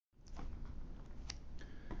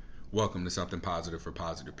Welcome to Something Positive for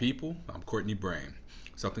Positive People. I'm Courtney Brain.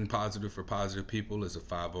 Something Positive for Positive People is a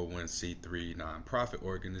 501c3 nonprofit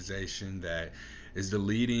organization that is the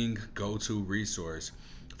leading go to resource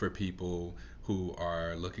for people who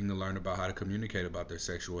are looking to learn about how to communicate about their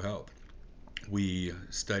sexual health. We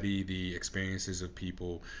study the experiences of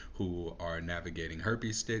people who are navigating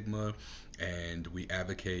herpes stigma, and we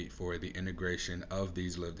advocate for the integration of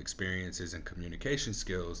these lived experiences and communication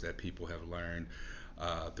skills that people have learned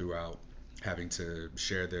throughout having to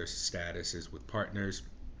share their statuses with partners.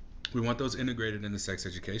 We want those integrated into sex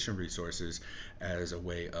education resources as a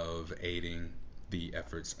way of aiding the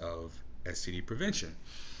efforts of STD prevention.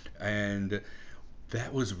 And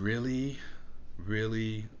that was really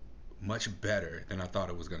much better than I thought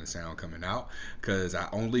it was going to sound coming out because I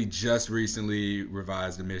only just recently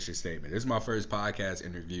revised the mission statement. This is my first podcast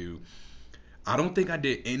interview. I don't think I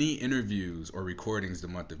did any interviews or recordings the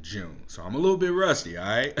month of June, so I'm a little bit rusty. All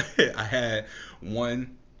right, I had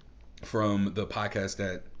one from the podcast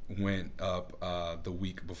that went up the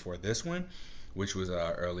week before this one, which was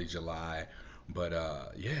early July. But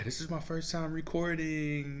yeah, this is my first time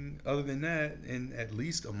recording. Other than that, in at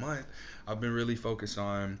least a month, I've been really focused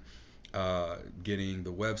on getting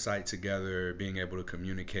the website together, being able to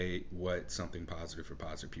communicate what something positive for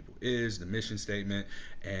positive people is, the mission statement,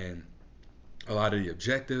 and a lot of the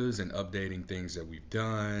objectives and updating things that we've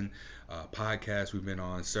done, podcasts we've been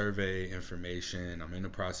on, survey information. I'm in the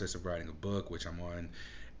process of writing a book, which I'm on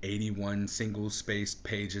 81 single spaced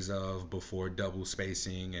pages of before double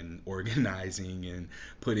spacing and organizing and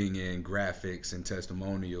putting in graphics and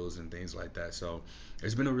testimonials and things like that. So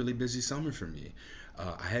it's been a really busy summer for me.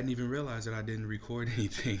 I hadn't even realized that I didn't record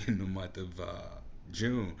anything in the month of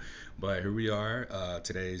June, but here we are.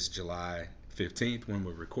 Today's July 15th when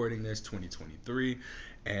we're recording this, 2023.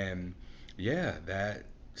 And yeah, that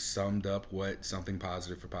summed up what something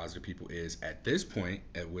positive for positive people is at this point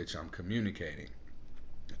at which I'm communicating.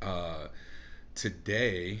 Uh,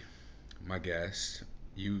 Today, my guest,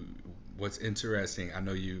 you, what's interesting, I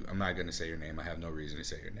know you, I'm not going to say your name. I have no reason to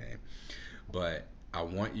say your name, but I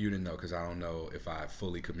want you to know because I don't know if I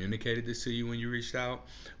fully communicated this to you when you reached out,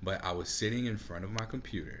 but I was sitting in front of my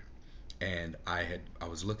computer and I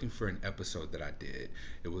was looking for an episode that I did.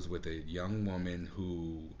 It was with a young woman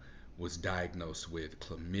who was diagnosed with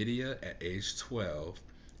chlamydia at age 12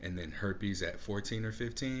 and then herpes at 14 or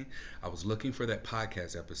 15. I was looking for that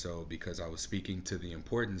podcast episode because I was speaking to the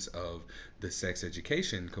importance of the sex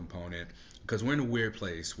education component because we're in a weird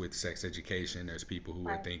place with sex education. There's people who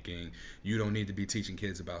are Right. thinking you don't need to be teaching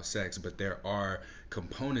kids about sex, but there are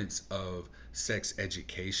components of sex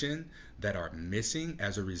education that are missing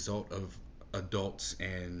as a result of adults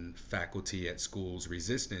and faculty at schools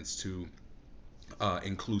resistance to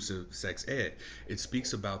inclusive sex ed. It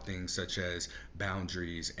speaks about things such as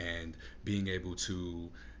boundaries and being able to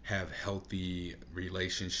have healthy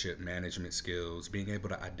relationship management skills, being able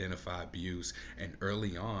to identify abuse, and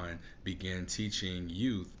early on begin teaching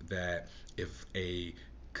youth that if a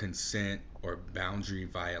consent or boundary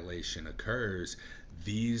violation occurs,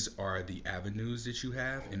 these are the avenues that you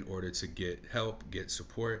have in order to get help, get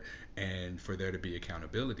support, and for there to be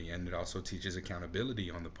accountability. And it also teaches accountability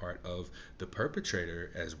on the part of the perpetrator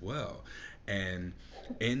as well. And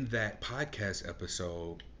in that podcast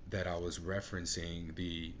episode that I was referencing,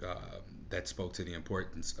 the that spoke to the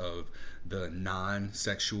importance of the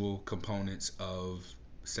non-sexual components of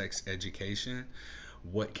sex education.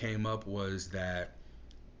 What came up was that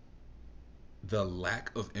the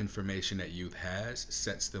lack of information that youth has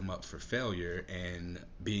sets them up for failure and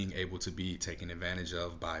being able to be taken advantage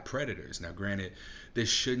of by predators. Now, granted, this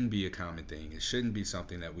shouldn't be a common thing. It shouldn't be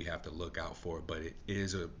something that we have to look out for, but it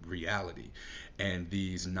is a reality. And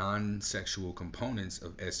these non sexual components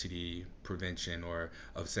of STD prevention or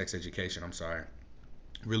of sex education, I'm sorry,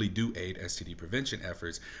 really do aid STD prevention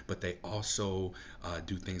efforts, but they also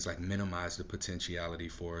do things like minimize the potentiality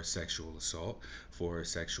for sexual assault, for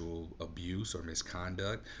sexual abuse or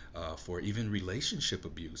misconduct, for even relationship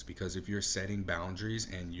abuse. Because if you're setting boundaries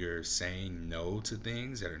and you're saying no to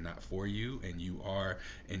things that are not for you, and you are,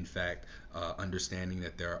 in fact, understanding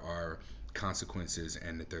that there are consequences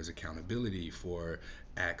and that there's accountability for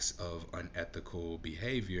acts of unethical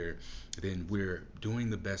behavior, then we're doing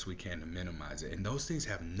the best we can to minimize it. And those things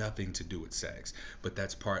have nothing to do with sex, but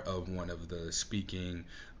that's part of one of the speaking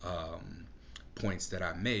points that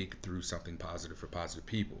I make through something positive for positive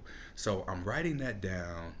people. So I'm writing that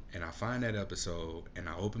down and I find that episode and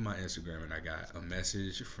I open my Instagram and I got a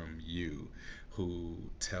message from you who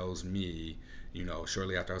tells me,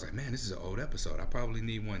 shortly after I was like, man, this is an old episode. I probably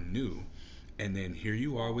need one new. And then here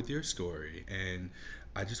you are with your story. And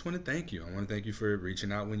I just want to thank you. I want to thank you for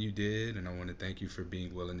reaching out when you did, and I want to thank you for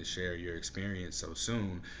being willing to share your experience so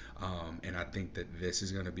soon. And I think that this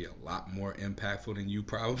is going to be a lot more impactful than you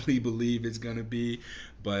probably believe it's going to be.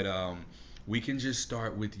 But we can just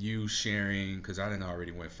start with you sharing, because I didn't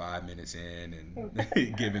already went 5 minutes in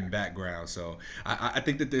and giving background. So I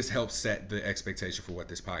think that this helps set the expectation for what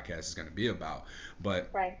this podcast is going to be about. But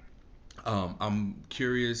Right. I'm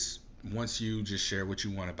curious. Once you just share what you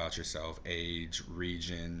want about yourself, age,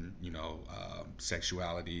 region,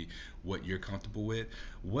 sexuality, what you're comfortable with,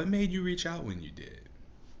 what made you reach out when you did?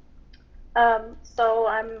 So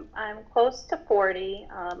I'm close to 40.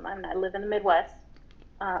 I live in the Midwest.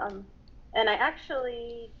 Um, and I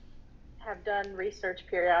actually have done research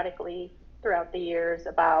periodically throughout the years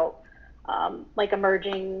about like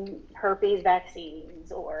emerging herpes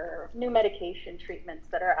vaccines or new medication treatments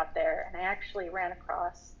that are out there. And I actually ran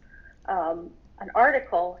across an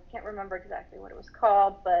article, I can't remember exactly what it was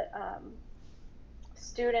called, but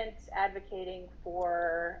students advocating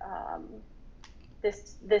for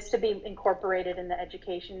this to be incorporated in the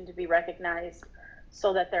education, to be recognized,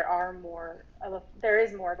 so that there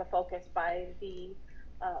is more of a focus by the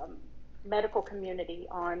um, medical community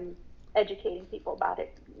on educating people about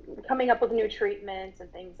it, coming up with new treatments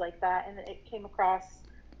and things like that. And it came across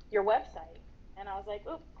your website, and I was like,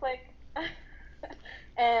 "Oop, click."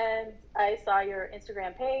 And I saw your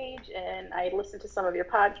Instagram page, and I listened to some of your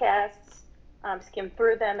podcasts, skimmed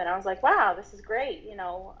through them, and I was like, wow, this is great.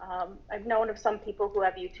 I've known of some people who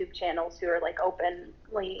have YouTube channels who are like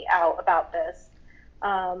openly out about this,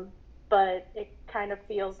 um, but it kind of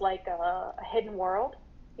feels like a hidden world,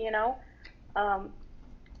 you know. Um,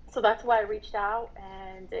 so that's why I reached out,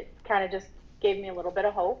 and it kind of just gave me a little bit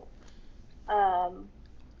of hope. Um,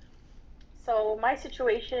 so my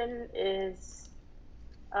situation is,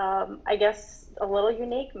 I guess, a little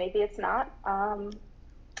unique. Maybe it's not.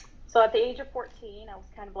 So at the age of 14, I was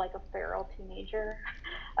kind of like a feral teenager.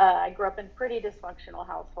 I grew up in pretty dysfunctional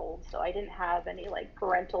household, so I didn't have any like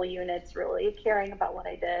parental units really caring about what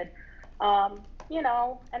I did.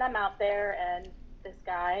 And I'm out there, and this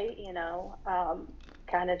guy,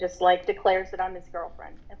 kind of just like declares that I'm his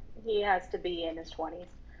girlfriend. If he has to be in his 20s.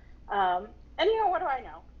 And what do I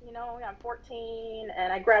know? I'm 14,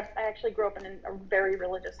 and I actually grew up in a very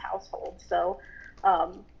religious household, so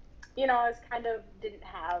um, I was kind of didn't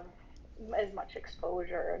have as much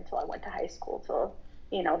exposure until I went to high school to,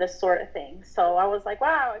 this sort of thing. So I was like,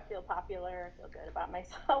 wow, I feel popular. I feel good about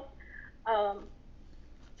myself. Um,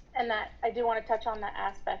 and that I do want to touch on that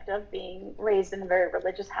aspect of being raised in a very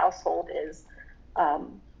religious household is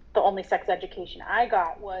um, the only sex education I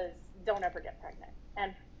got was don't ever get pregnant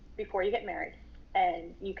and before you get married,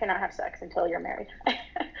 and you cannot have sex until you're married.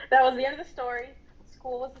 That was the end of the story.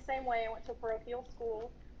 School was the same way. I went to a parochial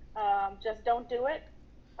school. Just don't do it.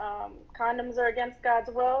 Condoms are against God's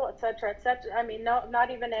will, etc., etc. I mean, no,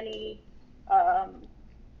 not even any um,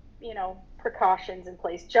 precautions in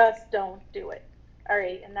place. Just don't do it. All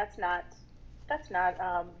right, and that's not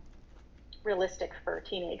realistic for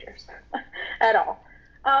teenagers at all.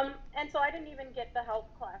 And so I didn't even get the health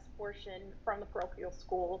class portion from the parochial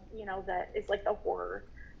school, that is like the horror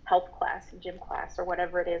health class, gym class, or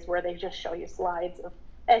whatever it is, where they just show you slides of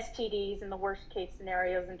STDs and the worst case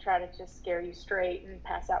scenarios and try to just scare you straight and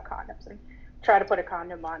pass out condoms and try to put a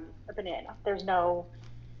condom on a banana. There's no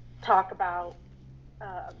talk about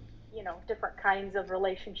different kinds of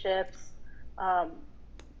relationships, um,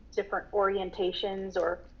 different orientations,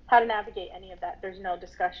 or how to navigate any of that. There's no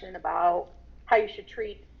discussion about how you should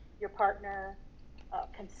treat your partner,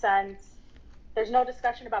 consent. There's no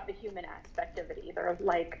discussion about the human aspect of it either.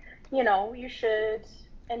 Like, you should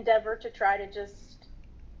endeavor to try to just,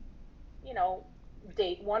 you know,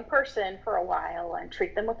 date one person for a while and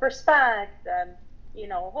treat them with respect and,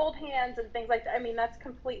 hold hands and things like that. I mean,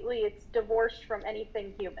 it's divorced from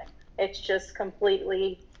anything human. It's just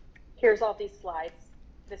completely, here's all these slides.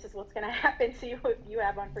 This is what's going to happen to you if you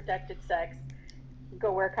have unprotected sex.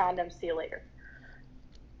 Go wear condoms. See you later.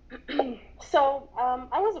 So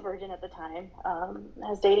I was a virgin at the time. I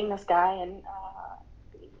was dating this guy, and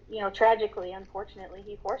tragically, unfortunately,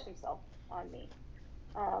 he forced himself on me.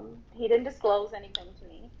 He didn't disclose anything to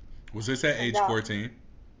me. Was this at Turned age out, 14?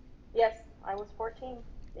 yes, I was 14.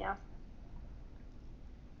 Yeah,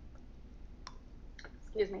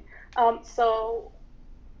 excuse me. So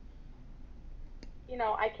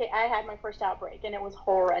I had my first outbreak, and it was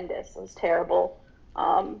horrendous. It was terrible.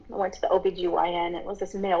 I went to the OBGYN. It was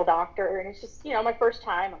this male doctor, and it's just, my first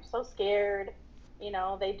time. I'm so scared.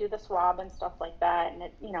 They do the swab and stuff like that, and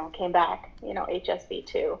it, came back, HSV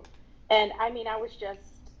too. And I mean, I was just,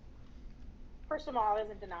 first of all, I was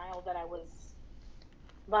in denial that I was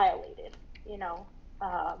violated, you know.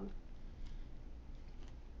 Um,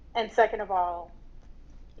 and second of all,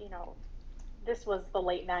 you know, this was the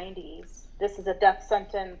late 90s. This is a death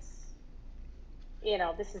sentence. You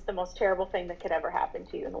know, this is the most terrible thing that could ever happen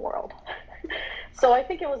to you in the world. So I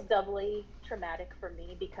think it was doubly traumatic for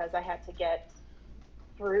me because I had to get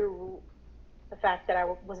through the fact that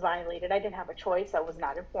was violated. I didn't have a choice. I was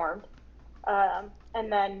not informed.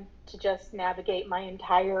 And then to just navigate my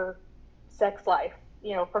entire sex life,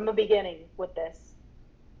 you know, from the beginning with this.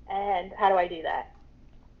 And how do I do that?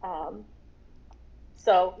 Um,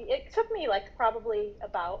 so it took me like probably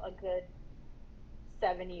about a good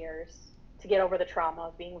 7 years to get over the trauma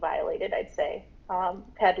of being violated, I'd say.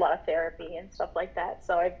 Had a lot of therapy and stuff like that.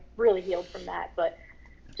 So I've really healed from that. But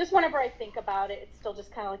just whenever I think about it, it's still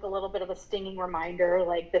just kind of like a little bit of a stinging reminder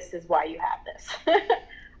like, this is why you have this.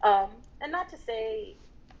 And not to say,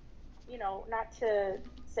 you know, not to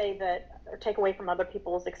say that or take away from other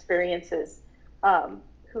people's experiences um,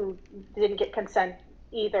 who didn't get consent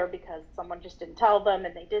either because someone just didn't tell them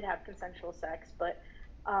and they did have consensual sex. But,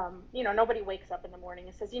 you know, nobody wakes up in the morning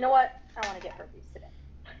and says, you know what, I want to get herpes today.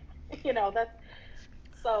 You know, that's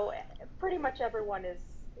so pretty much everyone is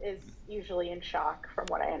usually in shock from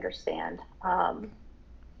what I understand.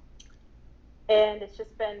 And it's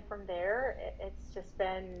just been from there, it's just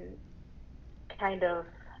been kind of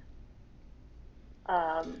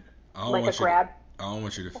um, I don't like a want you to. grab. I don't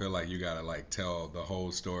want you to feel like you gotta like tell the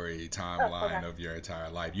whole story Oh, okay. timeline of your entire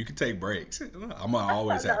life. You can take breaks. I'm gonna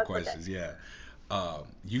always No, have it's okay. questions. Yeah.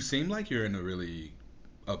 You seem like you're in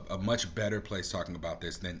a much better place talking about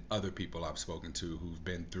this than other people I've spoken to who've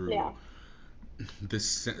been Yeah. through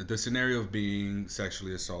the scenario of being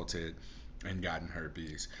sexually assaulted and gotten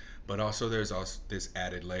herpes. But also there's also this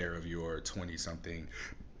added layer of your 20 something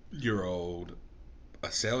year old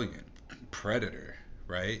assailant, predator,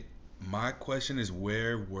 right? My question is,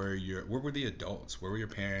 where were the adults? Where were your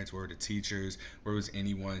parents? Where were the teachers? Where was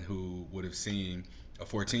anyone who would have seen a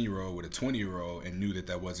 14-year-old with a 20-year-old and knew that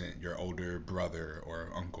that wasn't your older brother or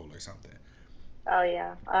uncle or something? Oh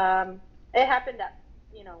yeah. It happened at,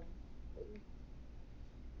 you know,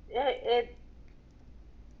 it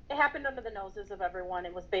it happened under the noses of everyone.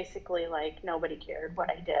 It was basically like nobody cared what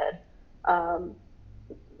I did. Um,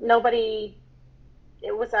 Nobody.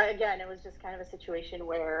 It was again. It was just kind of a situation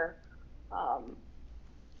where um,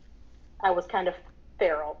 I was kind of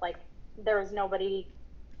feral. Like there was nobody,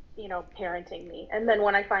 you know, parenting me. And then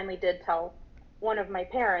when I finally did tell one of my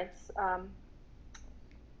parents,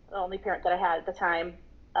 the only parent that I had at the time,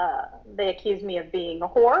 they accused me of being a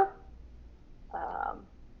whore.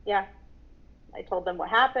 Yeah, I told them what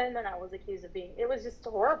happened, and I was accused of being. It was just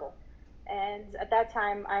horrible. And at that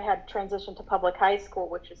time, I had transitioned to public high school,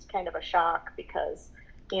 which is kind of a shock because,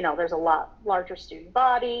 you know, there's a lot larger student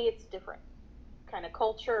body. It's a different kind of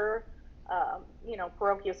culture. You know,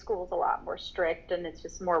 parochial school is a lot more strict, and it's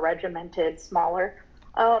just more regimented, smaller.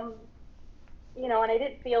 Um, you know, and I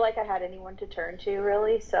didn't feel like I had anyone to turn to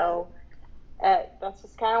really. So that's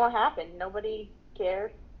just kind of what happened. Nobody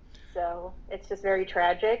cared. So it's just very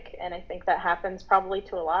tragic. And I think that happens probably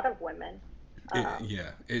to a lot of women. Um,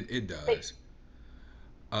 Yeah, it but, does.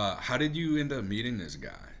 How did you end up meeting this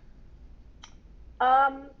guy?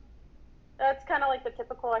 um, that's kind of like the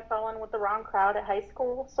typical I fell in with the wrong crowd at high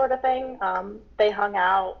school sort of thing. They hung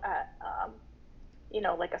out at, you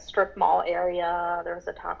know, like a strip mall area. There was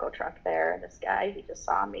a taco truck there, and this guy, he just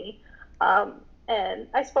saw me. And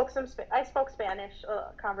I spoke Spanish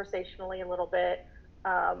conversationally a little bit.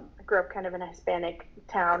 I grew up kind of in a Hispanic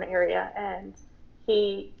town area, and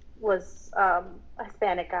he was a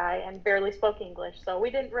Hispanic guy and barely spoke English, so we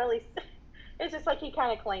didn't really. It's just like he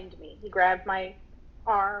kind of claimed me. He grabbed my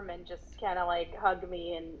arm and just kind of like hugged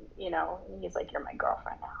me, and you know, and he's like, "You're my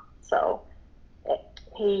girlfriend now." So it,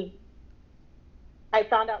 he I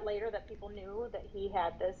found out later that people knew that he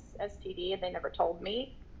had this STD and they never told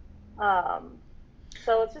me. Um,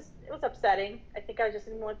 so it was upsetting. I think I was just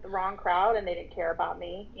in with the wrong crowd and they didn't care about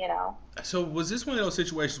me, you know. So was this one of those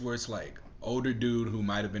situations where it's like older dude who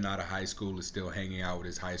might have been out of high school is still hanging out with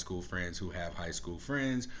his high school friends who have high school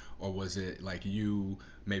friends, or was it like you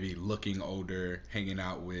maybe looking older, hanging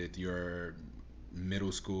out with your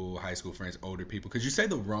middle school, high school friends, older people? Because you say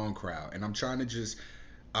the wrong crowd, and I'm trying to just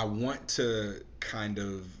I want to kind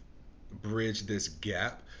of bridge this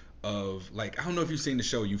gap of like I don't know if you've seen the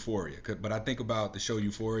show Euphoria, but I think about the show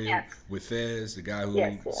Euphoria Yes. with Fez, the guy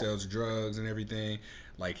Yes, who yes. sells drugs and everything.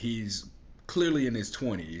 Like he's clearly in his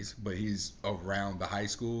 20s, but he's around the high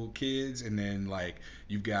school kids, and then like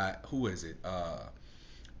you've got who is it?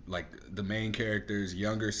 Like the main character's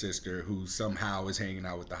younger sister who somehow is hanging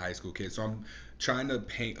out with the high school kids. So I'm trying to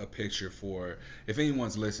paint a picture for if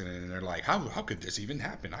anyone's listening and they're like, how could this even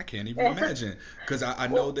happen? I can't even imagine. Because I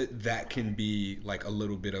know Well, that that can be like a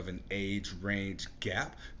little bit of an age range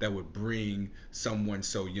gap that would bring someone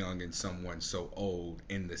so young and someone so old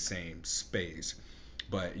in the same space.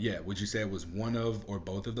 But yeah, would you say it was one of or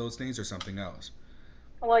both of those things or something else?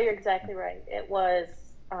 well, you're exactly right. It was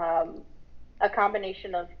um, a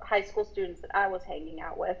combination of high school students that I was hanging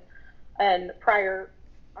out with and prior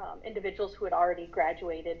individuals who had already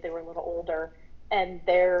graduated. They were a little older, and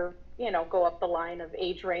they're, go up the line of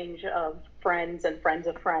age range of friends and friends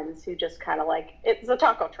of friends who just kind of like, it's a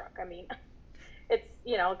taco truck. I mean, it's,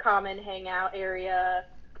 a common hangout area,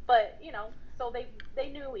 but, so they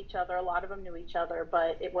knew each other. A lot of them knew each other,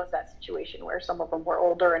 but it was that situation where some of them were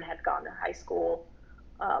older and had gone to high school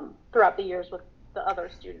throughout the years with the other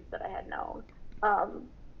students that I had known. Um,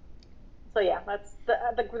 so yeah, that's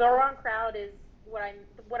the wrong crowd is what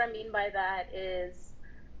I mean by that is,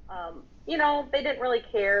 they didn't really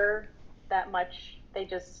care that much. They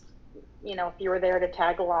just, if you were there to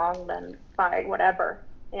tag along, then fine, whatever.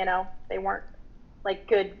 They weren't like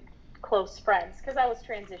good close friends because I was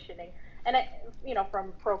transitioning, and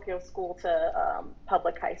from parochial school to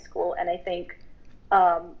public high school, and I think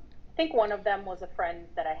one of them was a friend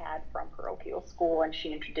that I had from parochial school, and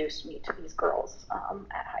she introduced me to these girls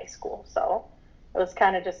at high school. So it was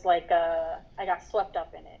kind of just like I got swept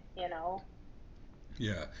up in it.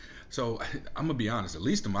 Yeah. So I'm gonna be honest. The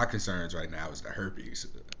least of my concerns right now is the herpes,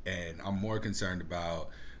 and I'm more concerned about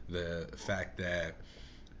the fact that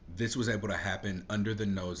this was able to happen under the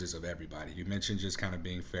noses of everybody. You mentioned just kind of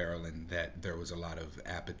being feral and that there was a lot of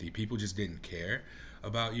apathy. People just didn't care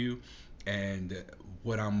about you. And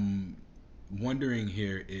what I'm wondering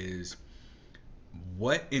here is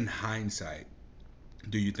what in hindsight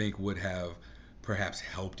do you think would have perhaps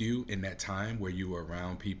helped you in that time where you were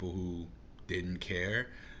around people who didn't care,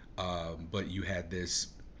 but you had this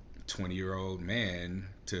 20-year-old man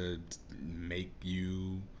to make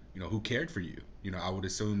you, who cared for you? I would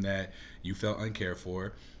assume that you felt uncared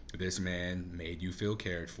for. This man made you feel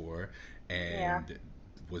cared for Yeah. and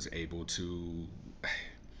was able to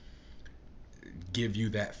give you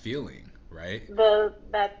that feeling, right?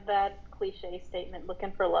 That cliche statement,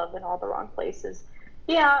 looking for love in all the wrong places.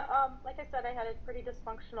 Yeah, like I said, I had a pretty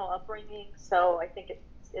dysfunctional upbringing, so I think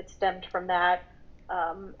it stemmed from that.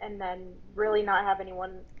 And then really not have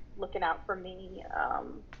anyone looking out for me.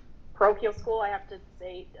 Parochial school, I have to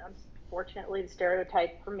say, unfortunately, the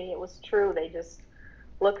stereotype for me, it was true. They just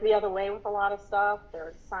look the other way with a lot of stuff. There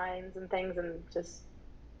were signs and things, and just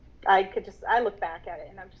I look back at it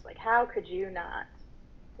and I'm just like, how could you not,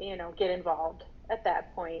 get involved at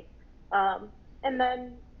that point? Um, and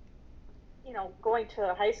then, going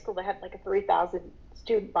to high school that had like a 3,000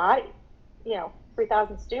 student body,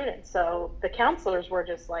 3,000 students. So the counselors were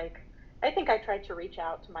just like, I think I tried to reach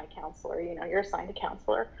out to my counselor, you're assigned a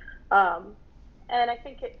counselor. Um, and I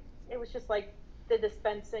think it was just like the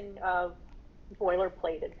dispensing of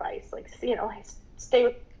boilerplate advice, like, stay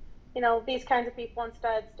with, these kinds of people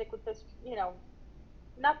instead, stick with this,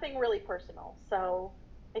 nothing really personal. So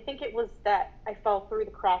I think it was that I fell through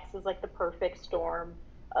the cracks as like the perfect storm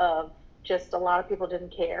of just a lot of people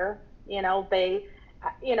didn't care.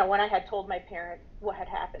 When I had told my parent what had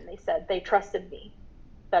happened, they said they trusted me,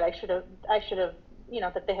 that I should have,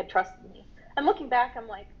 that they had trusted me. And looking back, I'm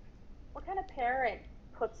like, what kind of parent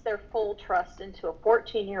puts their full trust into a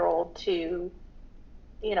 14-year-old to,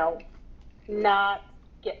 you know, not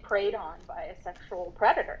get preyed on by a sexual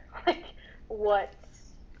predator? Like, what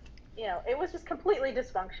it was just completely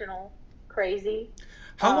dysfunctional, crazy.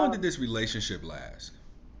 How long did Um, this relationship last?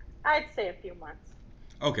 I'd say a few months.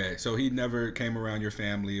 Okay, so he never came around your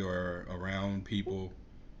family or around people.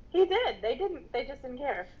 He did. They didn't. They just didn't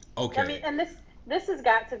care. I mean, Okay, and this has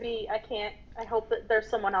got to be. I can't. I hope that there's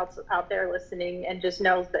someone else out there listening and just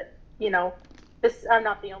knows that you know this. I'm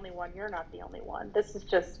not the only one. You're not the only one. This is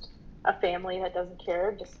just a family that doesn't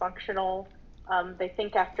care. Dysfunctional. They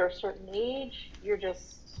think after a certain age, you're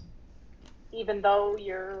just, even though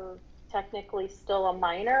you're technically still a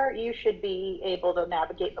minor, you should be able to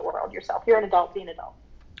navigate the world yourself. You're an adult, be an adult.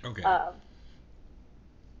 okay. Um,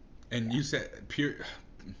 And yeah, you said pure.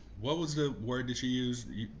 What was the word that you used?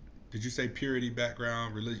 Did you say purity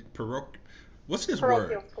background religion? What's this word?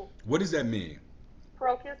 parochial school. What does that mean?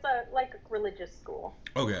 Parochial is like a religious school.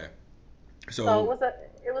 Okay, So it so was a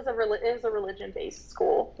it was a religion based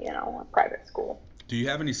school, a private school. do you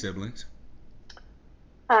have any siblings?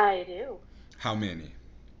 I do How many?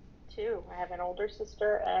 too. I have an older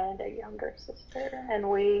sister and a younger sister, and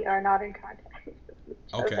we are not in contact with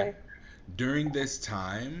each Okay. other. During this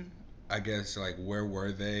time, I guess like where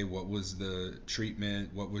were they? What was the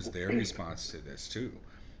treatment? What was their response to this too?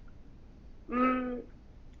 Mm,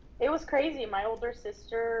 it was crazy. My older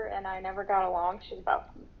sister and I never got along. She's about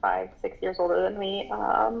 5, 6 years older than me.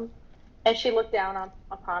 And she looked down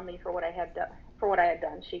upon me for what I had done. For what I had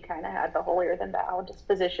done, she kind of had the holier than thou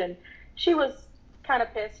disposition. She was kind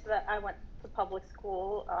of pissed that I went to public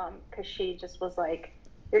school because she just was like,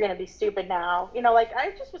 "You're gonna be stupid now." Like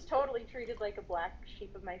I just was totally treated like a black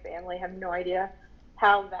sheep of my family. I have no idea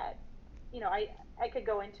how that. I could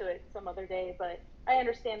go into it some other day, but I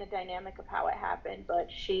understand the dynamic of how it happened.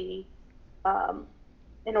 But she, um,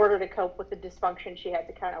 in order to cope with the dysfunction, she had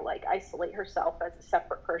to kind of like isolate herself as a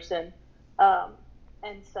separate person. Um,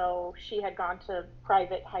 and so she had gone to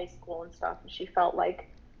private high school and stuff, and she felt like,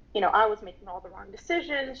 I was making all the wrong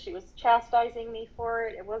decisions. She was chastising me for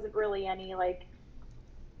it. It wasn't really any like,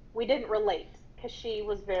 we didn't relate because she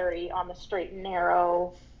was very on the straight and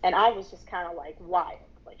narrow, and I was just kind of like wild.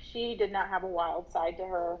 Like she did not have a wild side to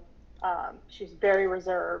her. She was very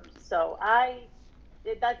reserved. So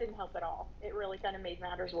that didn't help at all. It really kind of made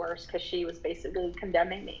matters worse because she was basically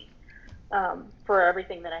condemning me for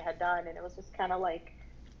everything that I had done. And it was just kind of like,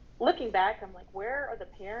 looking back, I'm like, where are the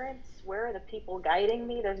parents? Where are the people guiding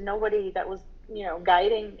me? There's nobody that was,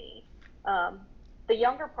 guiding me. Um, the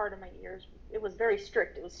younger part of my years, it was very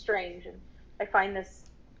strict. It was strange. And I find this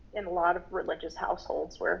in a lot of religious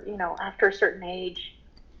households where, after a certain age,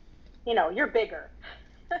 you're bigger.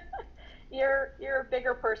 You're a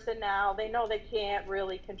bigger person now. They know they can't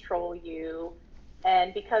really control you.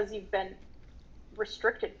 And because you've been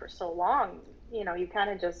restricted for so long, you kind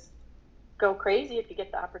of just go crazy if you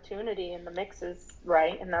get the opportunity and the mix is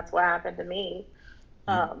right. And that's what happened to me.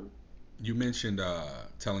 You Um, you mentioned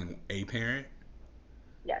telling a parent.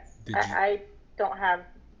 yes, Did you? I don't have,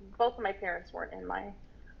 both of my parents weren't in my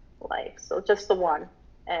life. So just the one.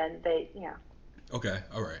 And yeah, Okay,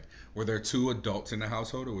 all right. Were there two adults in the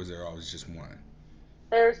household, or was there always just one?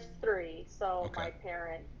 there's three. So Okay, my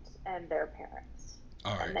parents and their parents.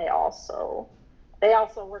 all And right. they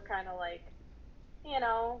also were kind of like,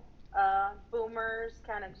 boomers,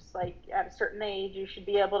 kind of just like at a certain age, you should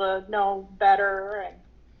be able to know better and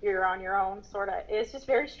you're on your own, sort of. It's just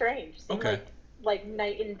very strange. Seemed Okay, like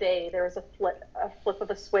night and day. There was a flip of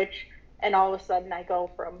a switch, and all of a sudden I go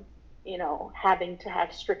from, having to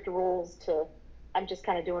have strict rules to I'm just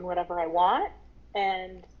kind of doing whatever I want.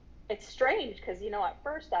 And it's strange because, at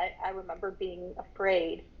first I remember being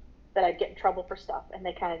afraid that I'd get in trouble for stuff, and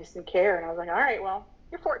they kind of just didn't care. And I was like, all right, well,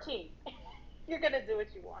 you're 14. You're gonna do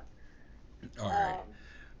what you want. all right. Um,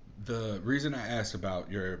 The reason I asked about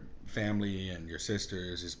your family and your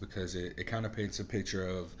sisters is because it kind of paints a picture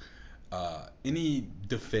of any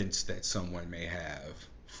defense that someone may have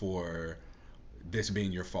for this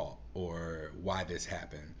being your fault or why this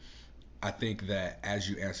happened. I think that as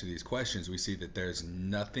you answer these questions, we see that there's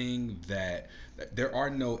nothing that there are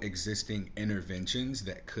no existing interventions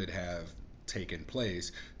that could have taken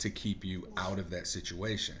place to keep you out of that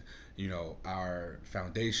situation. Our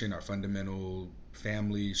foundation, our fundamental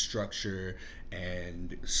family structure,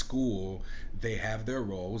 and school, they have their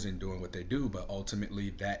roles in doing what they do, but ultimately,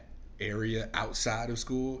 that area outside of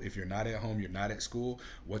school, if you're not at home, you're not at school,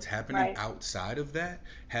 what's happening right, outside of that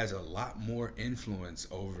has a lot more influence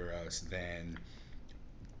over us than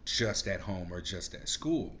just at home or just at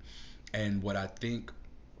school. And what I think,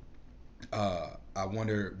 I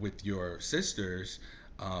wonder with your sisters,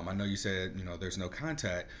 I know you said, there's no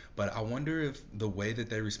contact, but I wonder if the way that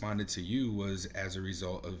they responded to you was as a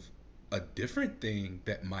result of a different thing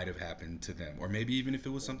that might have happened to them, or maybe even if it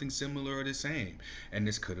was something similar or the same. And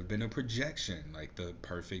this could have been a projection, like the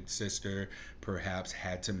perfect sister perhaps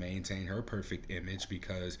had to maintain her perfect image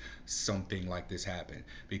because something like this happened.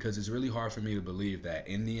 Because it's really hard for me to believe that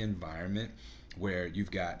in the environment where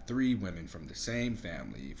you've got three women from the same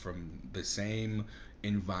family, from the same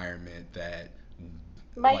environment, that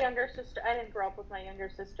my like, younger sister. I didn't grow up with my younger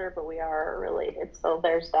sister, but we are related. So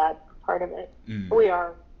there's that part of it. mm, We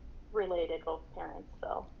are related, both parents.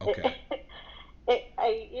 So okay,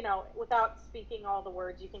 without speaking all the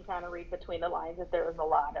words, you can kind of read between the lines that there was a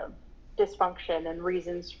lot of dysfunction and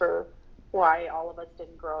reasons for why all of us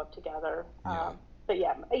didn't grow up together. yeah, But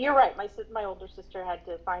yeah, you're right. My older sister had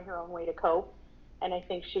to find her own way to cope, and I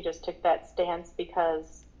think she just took that stance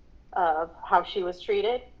because of how she was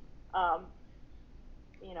treated. Um,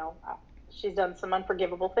 you know, she's done some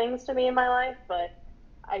unforgivable things to me in my life, but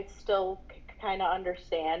I still kind of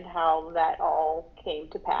understand how that all came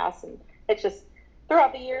to pass. And it's just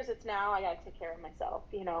throughout the years, it's now I got to take care of myself.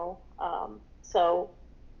 So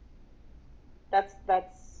that's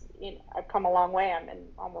I've come a long way. I'm in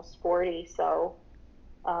almost 40, so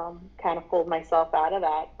kind of pulled myself out of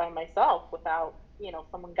that by myself without,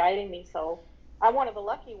 someone guiding me. So I'm one of the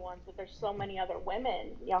lucky ones, but there's so many other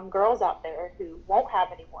women, young girls out there who won't have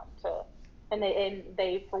anyone to, and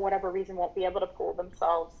they for whatever reason won't be able to pull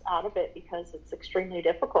themselves out of it because it's extremely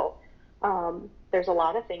difficult. There's a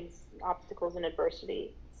lot of things, obstacles and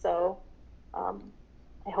adversity. So um,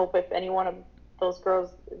 I hope if any one of those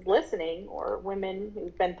girls is listening or women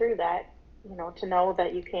who've been through that, to know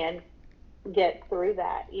that you can get through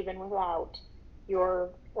that even without your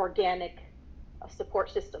organic support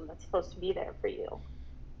system that's supposed to be there for you.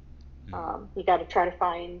 Mm, You got to try to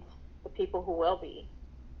find the people who will be.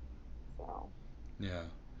 So, yeah.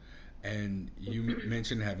 And you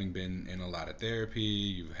mentioned having been in a lot of therapy,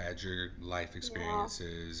 you've had your life yeah.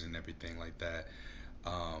 experiences and everything like that.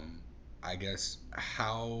 Um, I guess,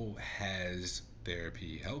 how has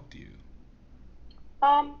therapy helped you?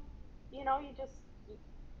 Um, you just,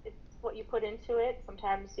 it's what you put into it.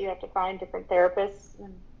 Sometimes you have to find different therapists,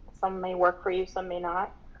 and some may work for you, some may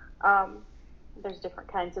not. Um, there's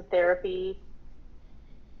different kinds of therapy,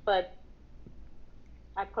 but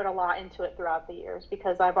I put a lot into it throughout the years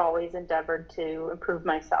because I've always endeavored to improve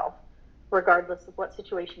myself, regardless of what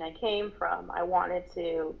situation I came from. I wanted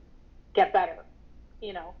to get better,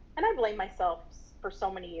 and I blame myself for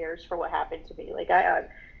so many years for what happened to me. Like I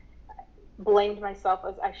blamed myself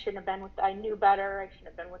as I shouldn't have been with. I knew better. I shouldn't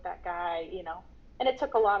have been with that guy, And it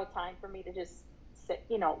took a lot of time for me to just sit,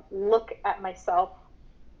 look at myself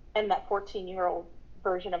and that 14-year-old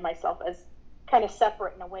version of myself as kind of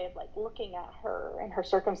separate in a way of like looking at her and her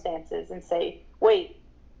circumstances and say, wait,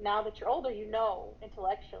 now that you're older,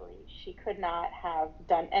 intellectually she could not have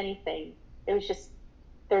done anything. It was just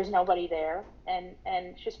there's nobody there,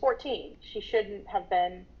 and she's 14. She shouldn't have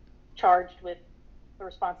been charged with the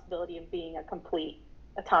responsibility of being a complete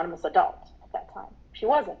autonomous adult at that time. She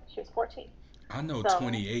wasn't. She was 14. I know So,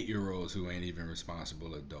 28-year-olds who ain't even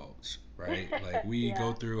responsible adults, right? Like, we go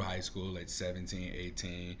yeah, through high school at 17,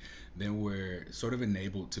 18, then we're sort of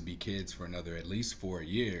enabled to be kids for another at least 4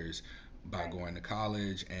 years by right, going to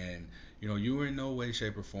college. And, you were in no way,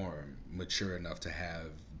 shape, or form mature enough to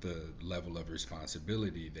have the level of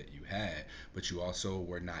responsibility that you had, but you also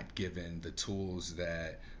were not given the tools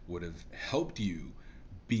that would have helped you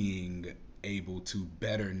being able to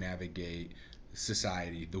better navigate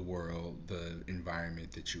society, the world, the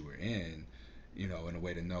environment that you were in, in a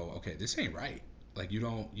way to know, okay, this ain't right. Like, you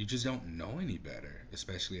just don't know any better,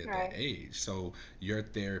 especially at that right, age. So your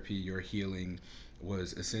therapy, your healing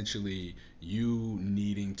was essentially you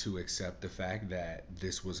needing to accept the fact that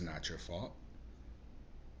this was not your fault.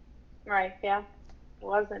 right. Yeah, it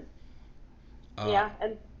wasn't. Uh, Yeah,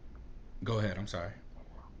 and Go ahead. I'm sorry.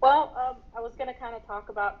 well, I was gonna kind of talk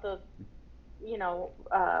about you know,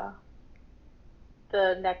 uh,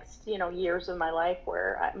 the next, years of my life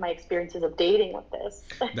where my experiences of dating with this.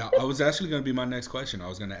 Now, I was actually going to be my next question. I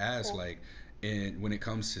was going to ask, Yeah. like, when it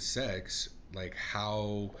comes to sex, like,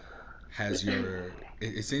 how has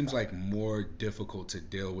it seems like more difficult to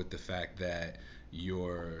deal with the fact that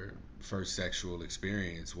your first sexual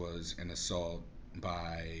experience was an assault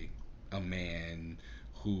by a man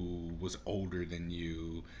who was older than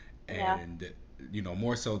you, Yeah, and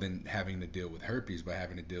more so than having to deal with herpes, but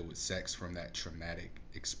having to deal with sex from that traumatic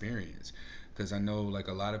experience. Because I know, like,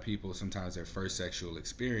 a lot of people, sometimes their first sexual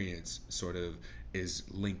experience sort of is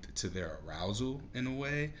linked to their arousal in a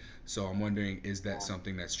way. So I'm wondering, is that yeah.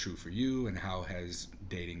 something that's true for you, and how has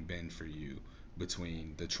dating been for you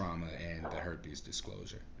between the trauma and the herpes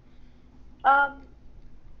disclosure? Um,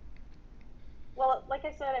 well, like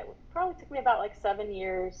I said, it probably took me about like 7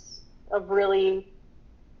 years of really,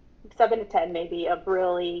 7 to 10 maybe, of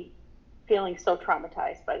really feeling so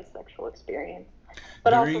traumatized by the sexual experience,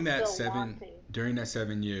 but also During that still seven wanting. during that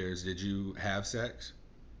 7 years, did you have sex?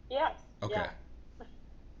 Yes, Okay. yeah,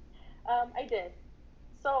 I did.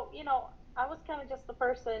 So, I was kind of just the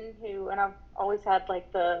person who, and I've always had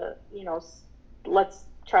like the, let's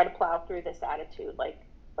try to plow through this attitude. Like,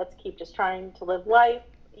 let's keep just trying to live life,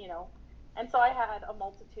 you know. And so I had a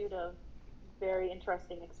multitude of very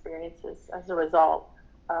interesting experiences as a result.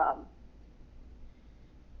 Um,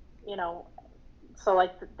 you know, so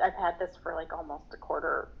like I've had this for like almost a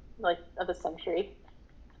quarter, like, of a century.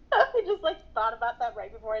 I just like thought about that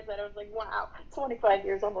right before I said it. I was like, wow, 25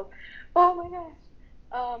 years almost. Oh my gosh.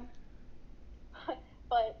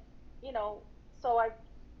 But you know so I've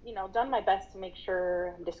done my best to make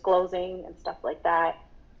sure I'm disclosing and stuff like that,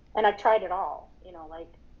 and I've tried it all, like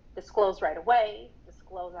disclose right away,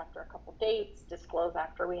 disclose after a couple dates, disclose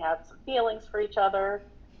after we have some feelings for each other,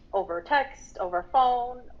 over text, over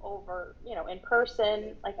phone, over in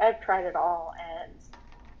person. Like, I've tried it all, and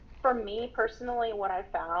For me personally, what I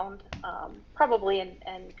found, probably in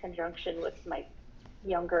conjunction with my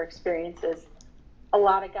younger experiences, a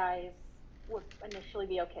lot of guys would initially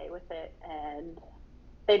be okay with it, and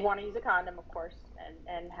they'd want to use a condom, of course,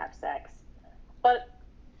 and have sex, but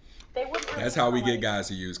they wouldn't really That's how want to we get like. guys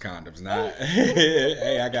to use condoms. Not,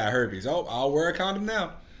 hey, I got herpes. Oh, I'll wear a condom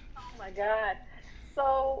now. Oh my god.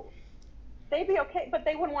 So they'd be okay, but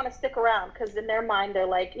they wouldn't want to stick around because in their mind they're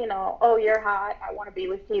like, oh, you're hot, I want to be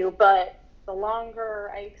with you. But the longer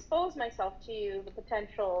I expose myself to you, the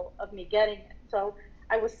potential of me getting it. So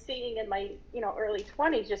I was seeing in my, early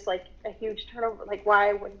 20s just like a huge turnover. Like,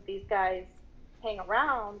 why wouldn't these guys hang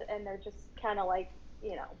around? And they're just kind of like,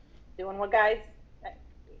 doing what guys.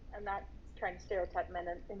 I'm not trying to stereotype men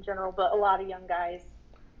in general, but a lot of young guys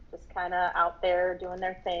just kind of out there doing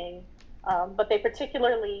their thing. But they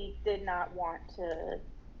particularly did not want to,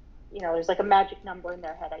 there's like a magic number in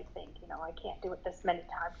their head, I think. I can't do it this many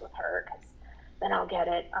times with her because then I'll get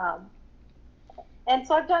it. And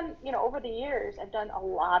so I've done, over the years, I've done a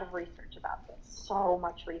lot of research about this, so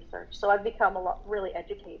much research. So I've become a lot really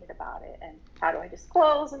educated about it and how do I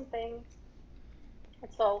disclose and things.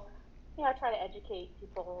 And so, I try to educate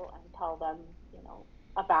people and tell them,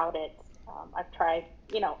 about it. I've tried,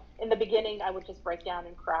 in the beginning, I would just break down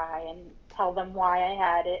and cry and tell them why I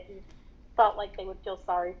had it and felt like they would feel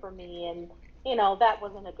sorry for me. And, that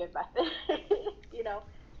wasn't a good method, you know.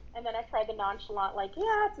 And then I tried the nonchalant, like,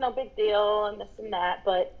 yeah, it's no big deal and this and that.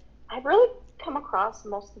 But I've really come across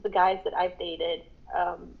most of the guys that I've dated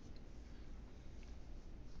um,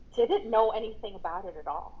 didn't know anything about it at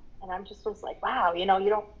all. And I'm just was like, wow, you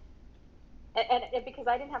don't and because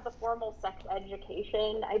I didn't have the formal sex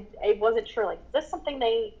education, I wasn't sure like is this something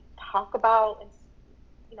they talk about and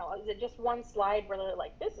is it just one slide where they're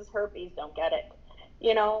like this is herpes, don't get it,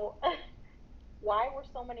 you know why were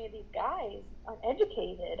so many of these guys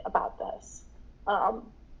uneducated about this, um,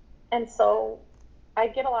 and so I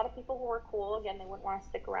get a lot of people who are cool again they wouldn't want to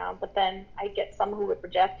stick around, but then I get some who would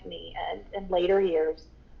reject me, and in later years,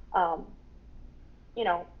 um,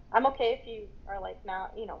 I'm okay if you are like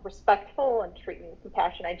not, respectful and treat me with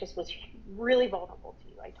compassion. I just was really vulnerable to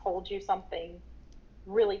you. I told you something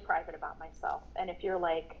really private about myself. And if you're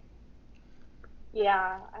like,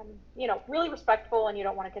 yeah, I'm, really respectful and you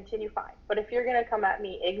don't want to continue, fine. But if you're going to come at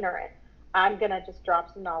me ignorant, I'm going to just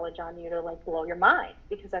drop some knowledge on you to like blow your mind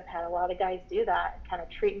because I've had a lot of guys do that and kind of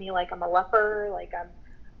treat me like I'm a leper, like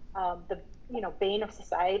I'm the bane of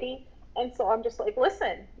society. And so I'm just like,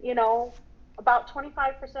 listen, about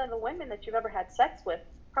 25% of the women that you've ever had sex with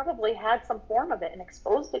probably had some form of it and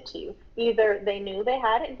exposed it to you. Either they knew they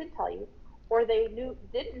had it and didn't tell you, or they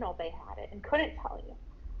didn't know they had it and couldn't tell you.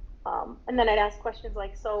 And then I'd ask questions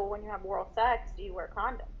like, so when you have oral sex, do you wear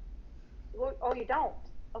condoms? Well, oh, you don't.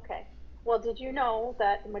 Okay. Well, did you know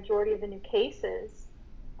that the majority of the new cases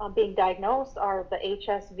being diagnosed are the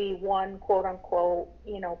HSV1 quote unquote,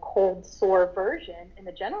 cold sore version in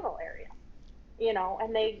the genital area,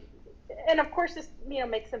 and and of course this,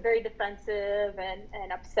 makes them very defensive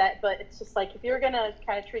and upset, but it's just like, if you're going to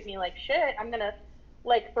kind of treat me like shit, I'm going to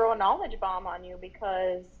like throw a knowledge bomb on you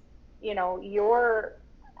because, you're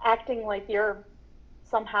acting like you're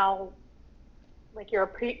somehow like you're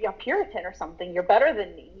a Puritan or something. You're better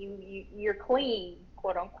than me. You're clean,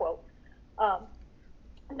 quote unquote. Um,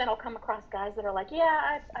 and then I'll come across guys that are like,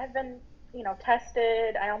 yeah, I've been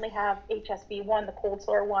tested. I only have HSV1, the cold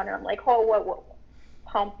sore one. And I'm like, oh, whoa,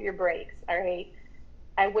 pump your brakes, all right.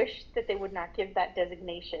 I wish that they would not give that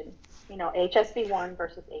designation. HSV1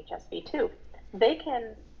 versus HSV2. They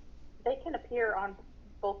can they can appear on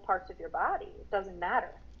both parts of your body. It doesn't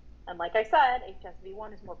matter. And like I said,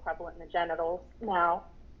 HSV1 is more prevalent in the genitals now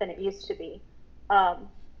than it used to be. Um,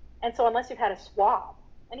 and so unless you've had a swab,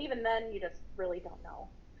 and even then you just really don't know.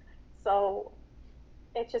 So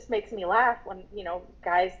it just makes me laugh when,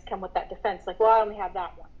 guys come with that defense, like, well, I only have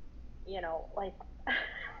that one, like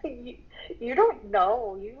you, you don't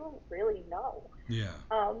know, you don't really know. Yeah.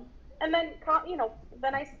 And then,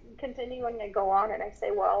 then I continue and I go on and I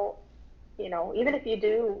say, well, even if you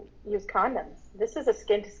do use condoms, this is a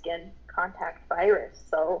skin to skin contact virus.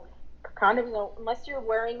 So condoms don't, unless you're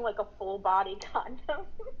wearing like a full body condom,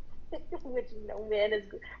 which no man is,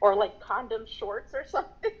 or like condom shorts or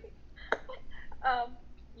something, um,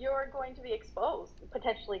 you're going to be exposed,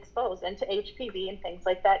 potentially exposed, and to HPV and things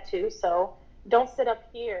like that too. So don't sit up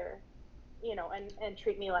here, and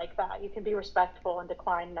treat me like that. You can be respectful and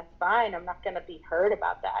decline, and that's fine. I'm not going to be hurt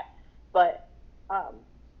about that. But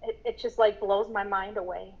it just like blows my mind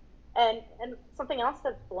away. And something else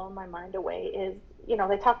that's blown my mind away is,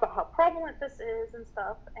 they talk about how prevalent this is and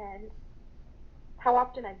stuff, and how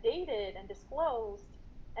often I've dated and disclosed.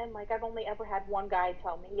 And like I've only ever had one guy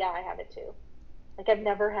tell me, "Yeah, I have it too." Like I've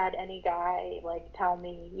never had any guy like tell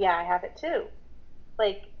me, "Yeah, I have it too."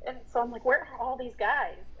 Like, and so I'm like, where are all these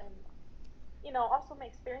guys? And also my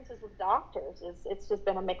experiences with doctors is it's just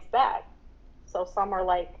been a mixed bag. So some are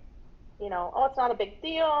like, oh, it's not a big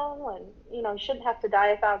deal, and you shouldn't have to die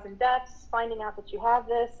a thousand deaths finding out that you have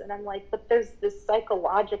this. And I'm like, but there's this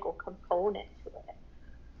psychological component to it.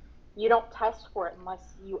 You don't test for it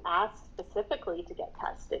unless you ask specifically to get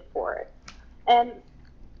tested for it. And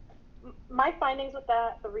my findings with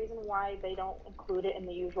that, the reason why they don't include it in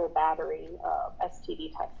the usual battery of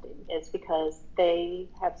STD testing is because they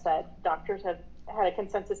have said, doctors have had a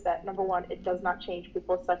consensus that number one, it does not change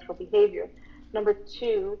people's sexual behavior. Number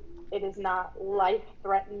two, it is not life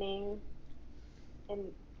threatening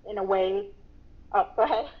in a way. Oh, go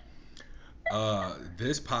ahead.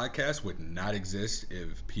 This podcast would not exist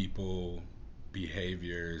if people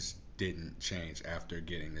behaviors didn't change after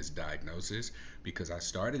getting this diagnosis, because I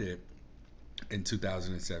started it in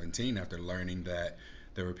 2017 after learning that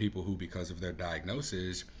there were people who, because of their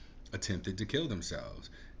diagnosis, attempted to kill themselves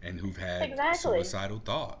and who've had Exactly. suicidal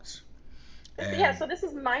thoughts. Yeah, And so this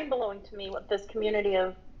is mind blowing to me what this community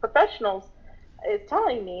of professionals is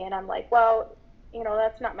telling me, and I'm like, well,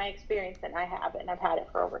 that's not my experience, and I have it, and I've had it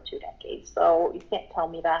for over 2 decades, so you can't tell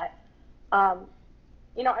me that. Um,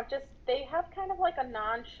 I've just they have kind of like a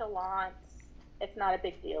nonchalant, it's not a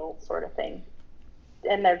big deal sort of thing,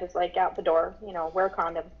 and they're just like out the door, wear a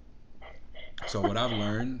condom. so, what I've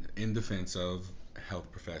learned in defense of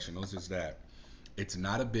health professionals is that it's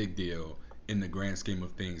not a big deal in the grand scheme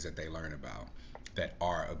of things that they learn about that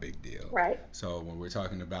are a big deal. Right. So, when we're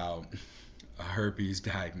talking about a herpes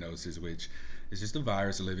diagnosis, which is just a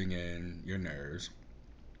virus living in your nerves,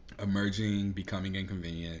 emerging, becoming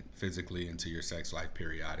inconvenient physically into your sex life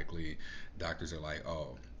periodically, doctors are like,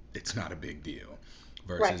 oh, it's not a big deal.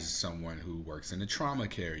 Right. Versus someone who works in a trauma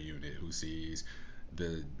care unit who sees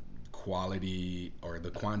the quality or the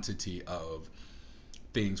quantity of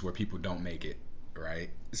things where people don't make it, right?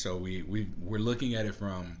 So we're looking at it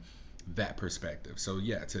from that perspective. So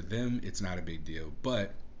yeah, to them it's not a big deal,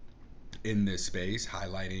 but in this space,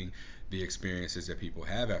 highlighting the experiences that people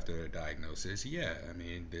have after their diagnosis, yeah, I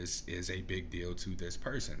mean, this is a big deal to this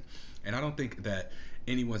person. And I don't think that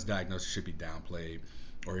anyone's diagnosis should be downplayed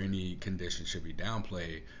or any condition should be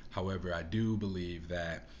downplayed. However, I do believe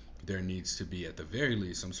that there needs to be, at the very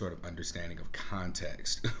least, some sort of understanding of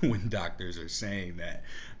context when doctors are saying that.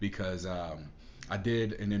 Because I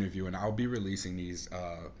did an interview, and I'll be releasing these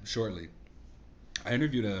shortly. I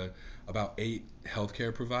interviewed about 8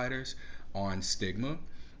 healthcare providers on stigma,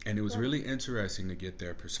 and it was Mm. really interesting to get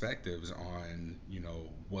their perspectives on,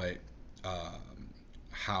 what,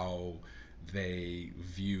 how they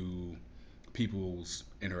view people's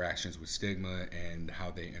interactions with stigma and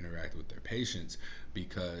how they interact with their patients,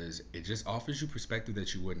 because it just offers you perspective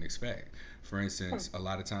that you wouldn't expect. For Hmm. instance, a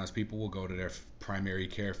lot of times people will go to their primary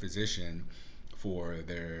care physician for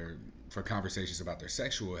their for conversations about their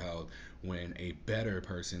sexual health, when a better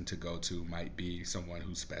person to go to might be someone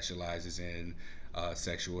who specializes in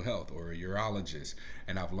sexual health or a urologist.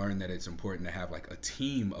 And I've learned that it's important to have like a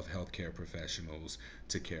team of healthcare professionals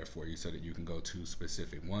to care for you so that you can go to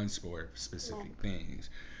specific ones for specific Right. things.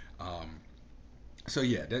 Um, so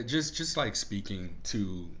yeah, that just like speaking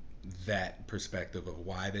to that perspective of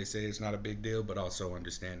why they say it's not a big deal, but also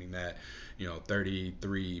understanding that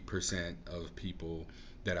 33% of people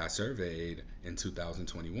that I surveyed in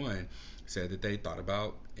 2021 said that they thought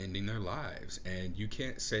about ending their lives, and you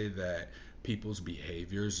can't say that people's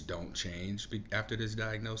behaviors don't change after this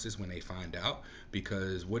diagnosis when they find out,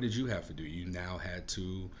 because what did you have to do? You now had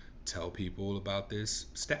to tell people about this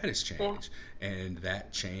status Yeah. change, and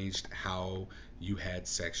that changed how you had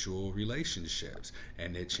sexual relationships,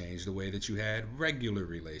 and it changed the way that you had regular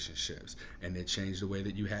relationships, and it changed the way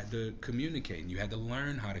that you had to communicate, and you had to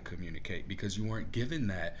learn how to communicate because you weren't given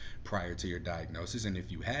that prior to your diagnosis. And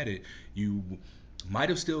if you had it, you might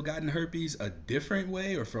have still gotten herpes a different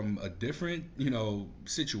way or from a different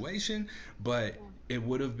situation, but Yeah. it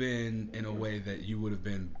would have been in a way that you would have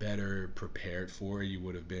been better prepared for, you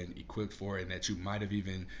would have been equipped for, and that you might have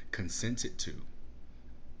even consented to.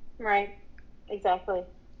 Right. Exactly.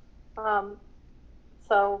 Um,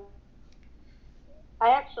 so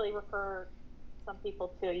I actually refer some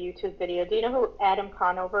people to a YouTube video. Do you know who Adam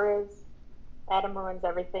Conover is? Adam ruins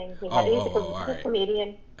everything. Oh, He's oh, oh, all a right.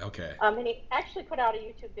 comedian. Okay. And he actually put out a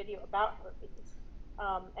YouTube video about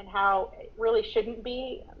herpes, and how it really shouldn't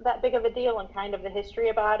be that big of a deal, and kind of the history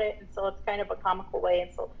about it. And so it's kind of a comical way. And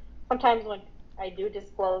so sometimes when I do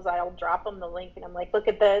disclose, I'll drop them the link, and I'm like, look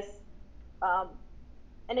at this. Um,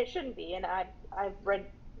 and it shouldn't be. And I've read.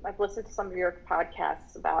 I've listened to some of your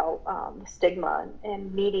podcasts about the stigma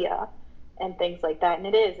and media and things like that, and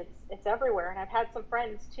it's everywhere. And I've had some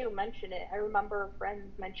friends too mention it. I remember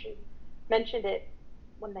friends mentioned it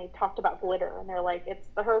when they talked about glitter, and they're like, "It's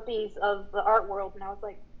the herpes of the art world," and I was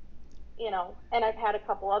like, and I've had a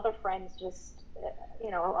couple other friends just,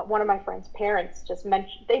 one of my friends' parents just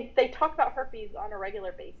mentioned they talk about herpes on a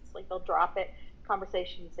regular basis. Like they'll drop it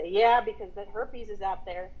conversation and say, "Yeah, because that herpes is out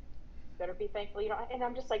there. Better be thankful," And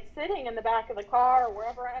I'm just like sitting in the back of the car or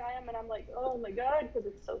wherever I am, and I'm like, "Oh my god," because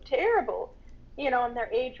it's so terrible, And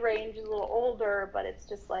their age range is a little older, but it's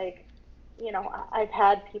just like, I've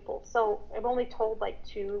had people. So I've only told like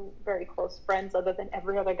two very close friends, other than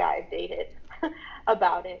every other guy I've dated,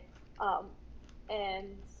 about it. Um,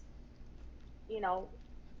 and you know,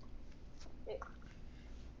 it,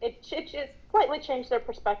 it just slightly changed their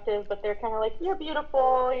perspective, but they're kind of like, "You're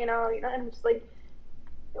beautiful," and I'm just like,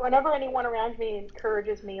 whenever anyone around me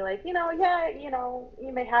encourages me, like, yeah,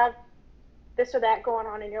 you may have this or that going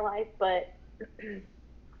on in your life, but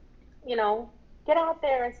you know, get out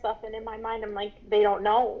there and stuff. And in my mind, I'm like, they don't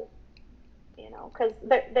know, because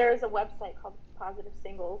there is a website called Positive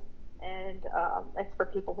Singles, and it's for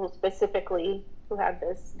people who specifically who have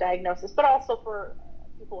this diagnosis, but also for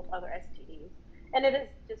people with other STDs. And it is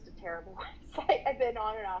just a terrible website. I've been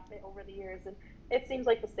on and off it over the years, and it seems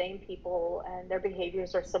like the same people and their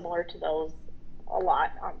behaviors are similar to those a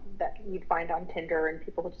lot that you'd find on Tinder and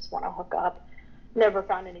people who just want to hook up. Never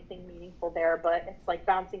found anything meaningful there, but it's like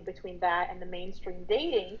bouncing between that and the mainstream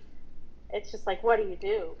dating. It's just like, what do you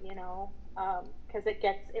do, because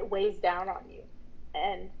it weighs down on you.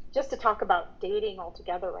 And just to talk about dating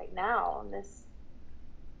altogether right now in this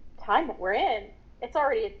time that we're in, it's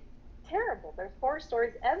already terrible. There's horror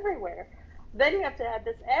stories everywhere. Then you have to add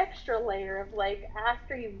this extra layer of like,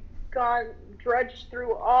 after you've gone drudged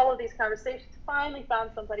through all of these conversations, finally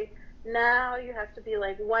found somebody, now you have to be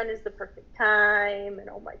like, when is the perfect time, and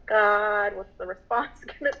oh my god, what's the response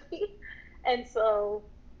going to be? And so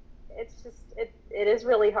it's just, it is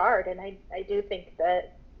really hard. And I do think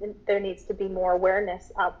that there needs to be more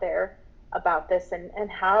awareness out there about this,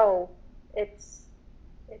 and how it's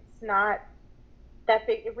it's not that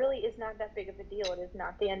big. It really is not that big of a deal. It is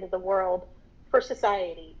not the end of the world for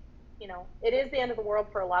society. It is the end of the world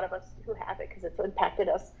for a lot of us who have it because it's impacted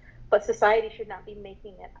us, but society should not be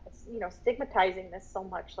making it, stigmatizing this so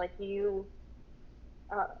much. Like it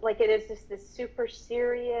is just this super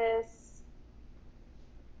serious,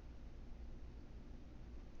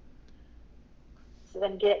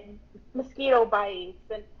 and get mosquito bites,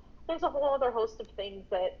 and there's a whole other host of things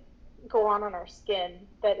that go on our skin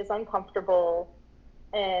that is uncomfortable,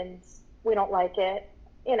 and we don't like it,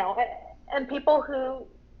 and people who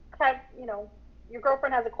have, your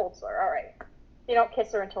girlfriend has a cold sore, all right, you don't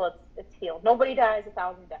kiss her until it's healed. Nobody dies a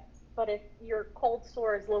thousand deaths. But if your cold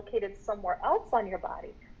sore is located somewhere else on your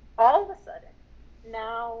body, all of a sudden,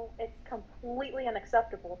 now it's completely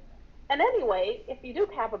unacceptable. And anyway, if you do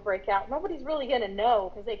have a breakout, nobody's really going to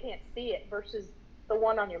know because they can't see it, versus the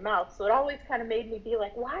one on your mouth. So it always kind of made me be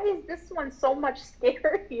like, why is this one so much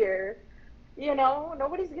scarier?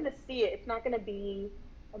 Nobody's going to see it. It's not going to be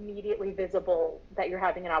immediately visible that you're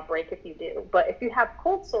having an outbreak if you do. But if you have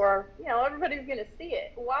cold sore, everybody's going to see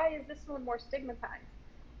it. Why is this one more stigmatized?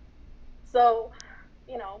 So,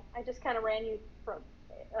 I just kind of ran you from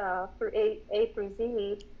through A through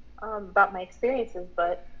Z, about my experiences,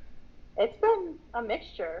 but it's been a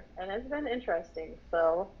mixture and it's been interesting.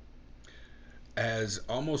 So, As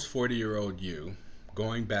almost 40-year-old you,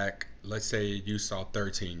 going back, let's say you saw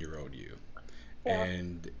 13-year-old you, yeah.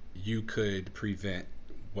 and you could prevent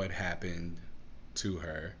what happened to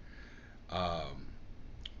her, um,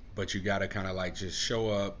 but you gotta kind of like just show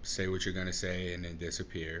up, say what you're gonna say, and then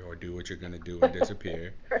disappear, or do what you're gonna do and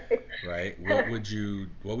disappear, right? What would you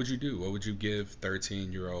do? What would you give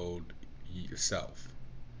 13-year-old yourself?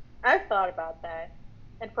 I've thought about that.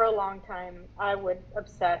 And for a long time, I would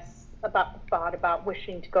obsess about the thought about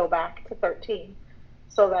wishing to go back to 13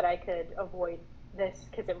 so that I could avoid this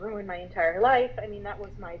because it ruined my entire life. I mean, that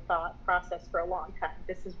was my thought process for a long time.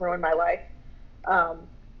 This has ruined my life. Um,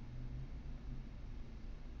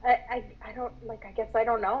 I don't like, I guess I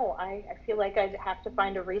don't know. I feel like I'd have to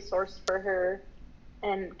find a resource for her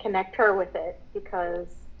and connect her with it, because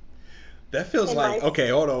That feels in like my, okay.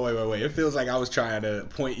 Hold on, wait. It feels like I was trying to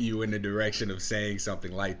point you in the direction of saying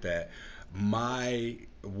something like that. My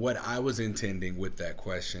what I was intending with that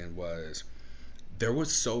question was there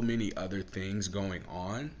was so many other things going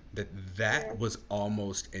on that yeah, that was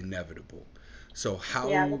almost inevitable. So yeah,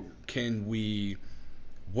 how can we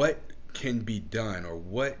what can be done or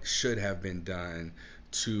what should have been done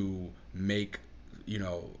to make you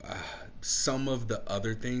know, some of the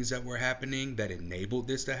other things that were happening that enabled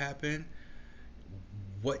this to happen,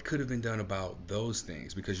 what could have been done about those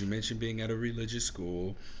things? Because you mentioned being at a religious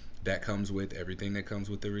school, that comes with everything that comes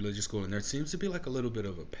with the religious school, and there seems to be like a little bit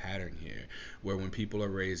of a pattern here where when people are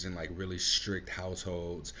raised in like really strict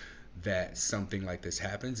households, that something like this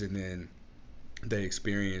happens, and then they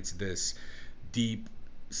experience this deep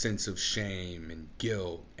sense of shame and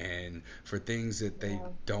guilt and for things that they Yeah.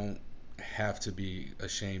 don't have to be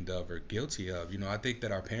ashamed of or guilty of. I think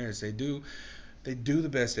that our parents, they do the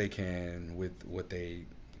best they can with what they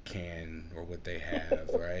can or what they have,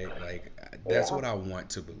 right? Like that's Yeah. what I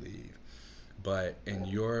want to believe. But in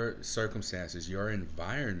your circumstances, your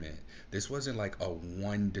environment, this wasn't like a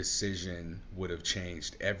one decision would have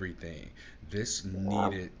changed everything. This Yeah.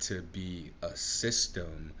 needed to be a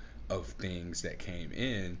system of things that came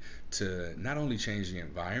in to not only change the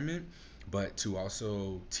environment, but to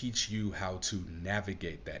also teach you how to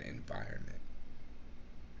navigate that environment.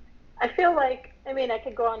 I feel like, I mean, I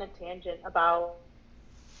could go on a tangent about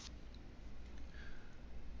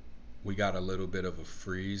We got a little bit of a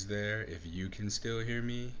freeze there. If you can still hear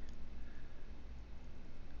me,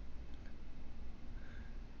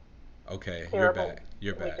 okay, you're terrible. back.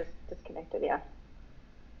 You're We back. just disconnected. Yeah.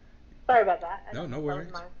 Sorry about that. I No, don't know no if that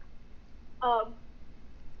was worries. mine. Um,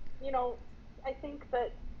 you know, I think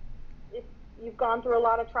that if you've gone through a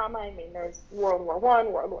lot of trauma, I mean, there's World War I,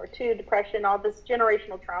 World War II, depression, all this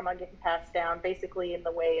generational trauma getting passed down, basically in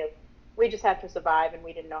the way of we just had to survive and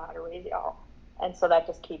we didn't know how to raise y'all, and so that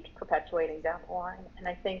just keeps perpetuating down the line. And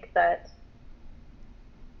I think that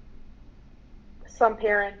some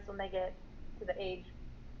parents, when they get to the age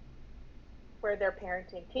where they're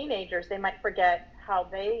parenting teenagers, they might forget how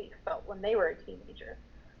they felt when they were a teenager,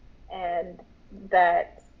 and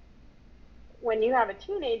that when you have a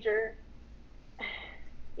teenager,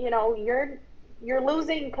 you're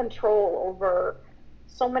losing control over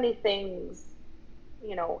so many things,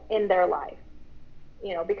 in their life,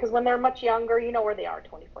 because when they're much younger, you know where they are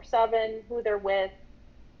 24/7, who they're with,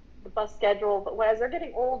 the bus schedule. But as they're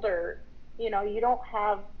getting older, you don't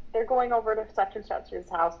have, they're going over to such and such's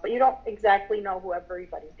house, but you don't exactly know who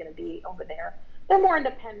everybody's going to be over there. They're more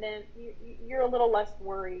independent. You're a little less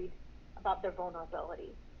worried about their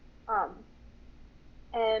vulnerability. Um,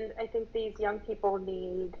 and I think these young people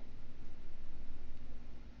need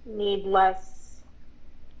less.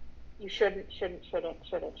 You shouldn't.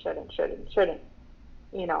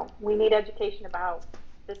 We need education about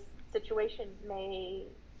this situation may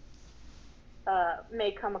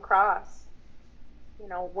come across.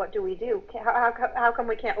 What do we do? How come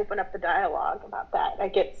we can't open up the dialogue about that? I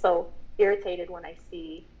get so irritated when I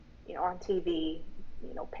see, on TV,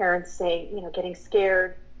 parents saying, getting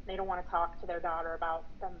scared. They don't want to talk to their daughter about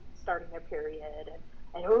them starting their period,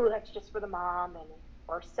 and oh, that's just for the mom, and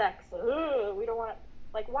or sex. Oh, we don't want to.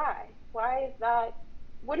 Like, why? Why is that?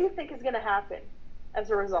 What do you think is going to happen as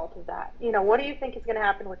a result of that? What do you think is going to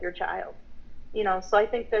happen with your child? So I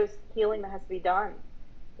think there's healing that has to be done,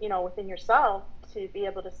 within yourself, to be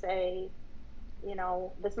able to say,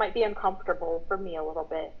 this might be uncomfortable for me a little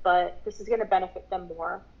bit, but this is going to benefit them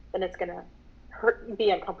more than it's going to be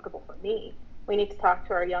uncomfortable for me. We need to talk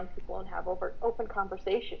to our young people and have open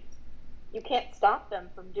conversations. You can't stop them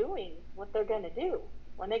from doing what they're going to do.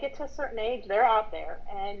 When they get to a certain age, they're out there,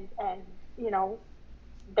 and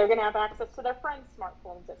they're going to have access to their friends'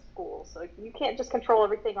 smartphones at school. So you can't just control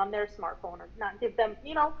everything on their smartphone or not give them,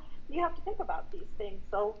 you have to think about these things.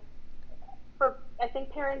 So I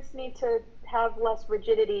think parents need to have less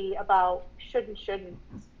rigidity about should and shouldn't,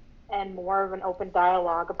 and more of an open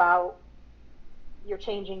dialogue about your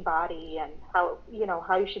changing body, and how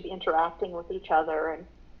you should be interacting with each other,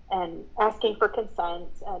 and asking for consent,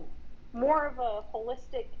 and more of a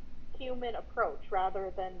holistic human approach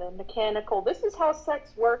rather than the mechanical, this is how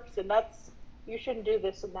sex works and that's, you shouldn't do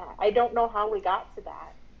this and that. I don't know how we got to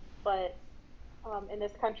that, but in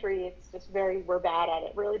this country, it's just we're bad at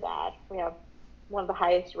it, really bad. We have one of the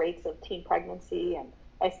highest rates of teen pregnancy and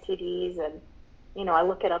STDs. And, I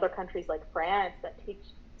look at other countries like France that teach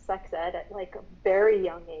sex ed at like a very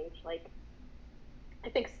young age, like I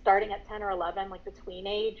think starting at 10 or 11, like the tween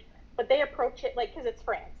age. But they approach it like, because it's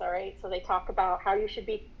France, all right? So they talk about how you should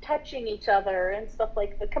be touching each other and stuff,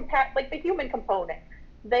 like like the human component.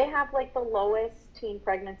 They have like the lowest teen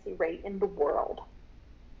pregnancy rate in the world,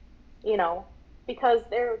 you know, because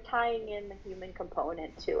they're tying in the human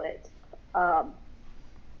component to it. Um,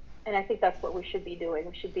 and I think that's what we should be doing.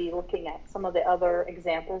 We should be looking at some of the other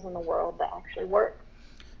examples in the world that actually work.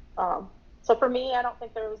 Um, so for me, I don't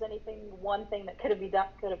think there was one thing that could have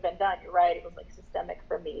been done. You're right; it was like systemic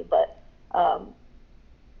for me. But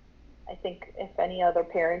I think if any other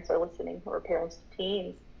parents are listening who are parents to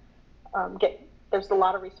teens, get there's a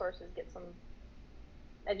lot of resources. Get some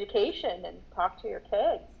education and talk to your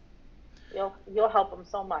kids. You'll help them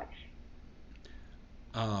so much.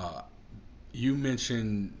 Uh, you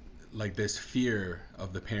mentioned like this fear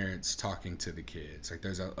of the parents talking to the kids. Like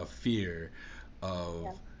there's a fear of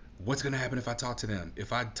Yeah. what's gonna happen if I talk to them.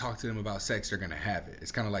 If I talk to them about sex, they're gonna have it.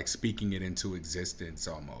 It's kind of like speaking it into existence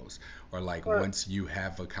almost, or like Or once you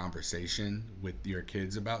have a conversation with your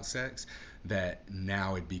kids about sex, that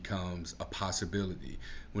now it becomes a possibility.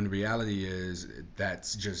 When the reality is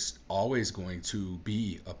that's just always going to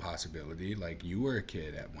be a possibility. Like you were a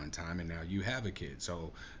kid at one time and now you have a kid,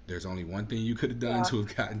 so there's only one thing you could have done yeah. to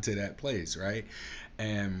have gotten to that place, right?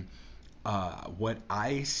 And what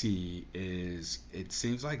I see is it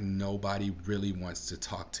seems like nobody really wants to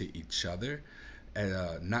talk to each other,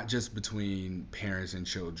 not just between parents and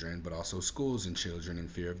children, but also schools and children in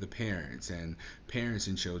fear of the parents, and parents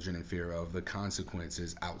and children in fear of the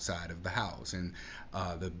consequences outside of the house. And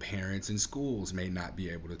the parents and schools may not be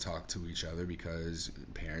able to talk to each other because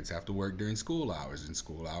parents have to work during school hours, and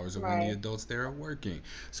school hours are when the Right. adults there are working.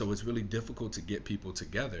 So it's really difficult to get people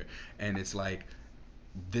together. And it's like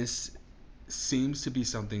this seems to be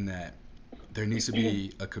something that there needs to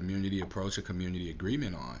be a community approach, a community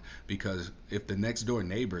agreement on. Because if the next door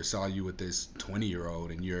neighbor saw you with this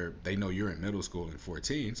 20-year-old and they know you're in middle school and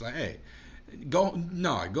 14, it's like, hey, go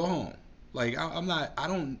home. Like I'm not,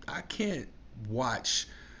 I can't watch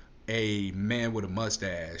a man with a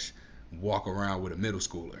mustache walk around with a middle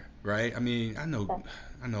schooler, right? I mean, I know,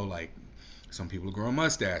 like some people are growing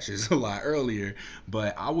mustaches a lot earlier,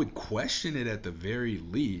 but I would question it at the very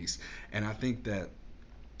least. And I think that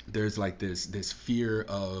there's like this fear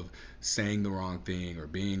of saying the wrong thing or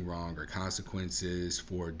being wrong or consequences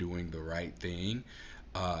for doing the right thing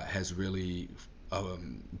has really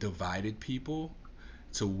divided people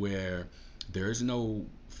to where there's no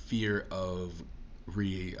fear of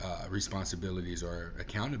responsibilities or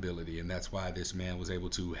accountability, and that's why this man was able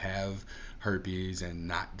to have herpes and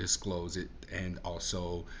not disclose it, and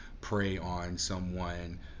also prey on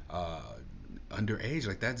someone uh, underage.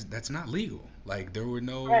 Like that's not legal. Like there were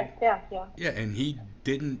no, Right. Yeah. Yeah. yeah, and he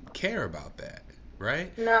didn't care about that,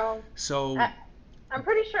 right? No. So I, I'm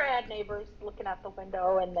pretty sure I had neighbors looking out the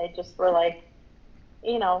window and they just were like,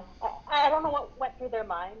 I don't know what went through their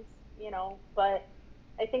minds, but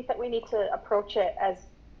I think that we need to approach it as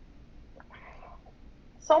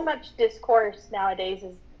so much discourse nowadays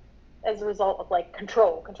is as a result of like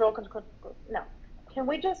control. No, can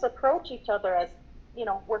we just approach each other as,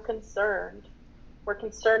 we're concerned. We're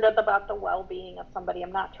concerned about the well-being of somebody.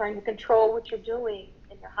 I'm not trying to control what you're doing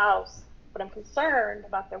in your house, but I'm concerned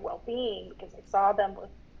about their well-being because I saw them with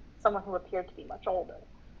someone who appeared to be much older.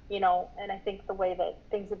 And I think the way that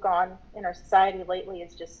things have gone in our society lately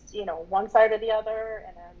is just, one side or the other,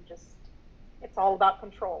 and then just it's all about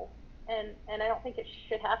control. And I don't think it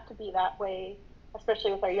should have to be that way,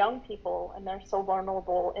 especially with our young people, and they're so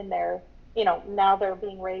vulnerable in their, now they're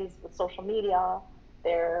being raised with social media.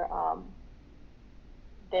 They're um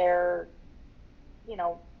they're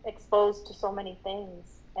exposed to so many things,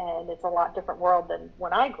 and it's a lot different world than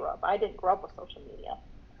when I grew up. I didn't grow up with social media,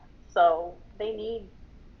 so they need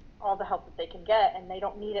all the help that they can get, and they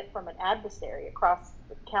don't need it from an adversary across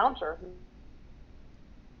the counter who's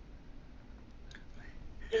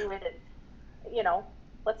do it. you know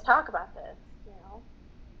let's talk about this,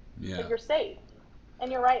 but yeah, you're safe.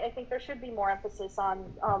 And you're right, I think there should be more emphasis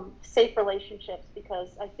on safe relationships, because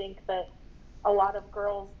I think that a lot of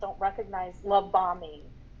girls don't recognize love bombing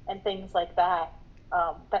and things like that,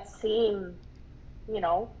 that seem, you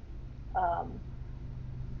know, um,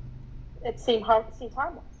 seems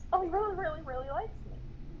harmless. Oh, he really, really, really likes me.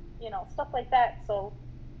 Stuff like that. So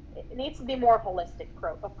it needs to be more holistic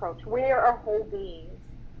approach. We are whole beings.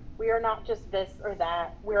 We are not just this or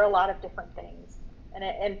that. We're a lot of different things.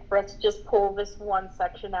 And for us to just pull this one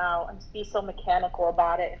section out and be so mechanical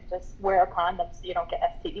about it and just wear a condom so you don't get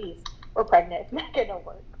STDs or pregnant, it's not going to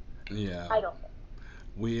work. yeah. I don't think.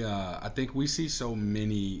 I think we see so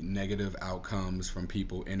many negative outcomes from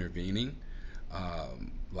people intervening,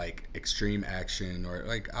 like extreme action, or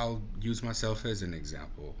like I'll use myself as an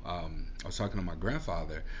example. I was talking to my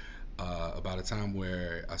grandfather about a time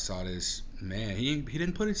where I saw this man. He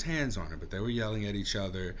didn't put his hands on her, but they were yelling at each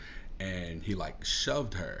other, and he like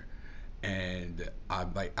shoved her, and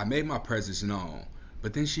I made my presence known,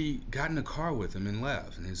 but then she got in the car with him and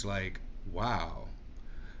left, and it's like, wow.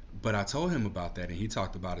 But I told him about that, and he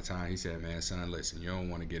talked about a time. He said, "Man, son, listen, you don't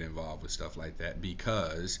want to get involved with stuff like that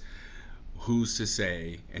because who's to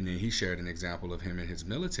say? And then he shared an example of him and his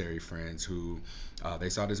military friends who they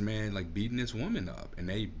saw this man like beating this woman up, and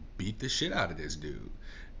they beat the shit out of this dude.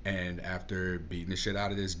 And after beating the shit out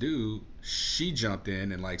of this dude, she jumped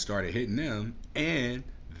in and like started hitting them, and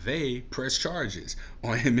they pressed charges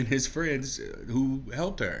on him and his friends who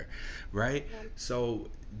helped her, right? Yeah. So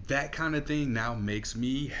that kind of thing now makes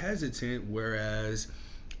me hesitant. Whereas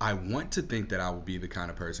I want to think that I will be the kind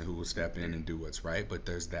of person who will step in and do what's right, but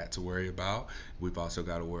there's that to worry about. We've also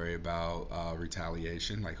got to worry about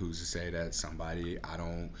retaliation. Like, who's to say that somebody I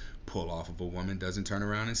don't pull off of a woman doesn't turn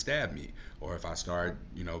around and stab me? Or if I start,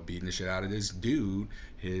 beating the shit out of this dude,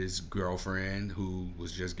 his girlfriend who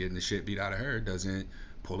was just getting the shit beat out of her doesn't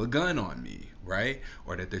pull a gun on me, right?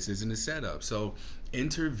 Or that this isn't a setup. So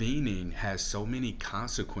intervening has so many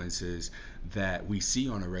consequences that we see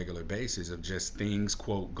on a regular basis of just things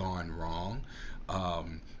quote gone wrong,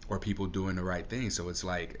 or people doing the right thing. So it's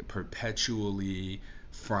like perpetually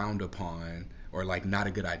frowned upon, or like not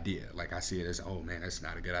a good idea. Like I see it as, oh man, that's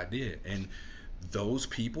not a good idea. And those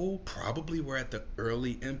people probably were at the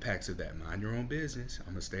early impacts of that. Mind your own business.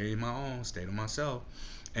 I'm gonna stay in my own, stay to myself.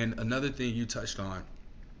 And another thing you touched on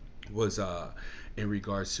was in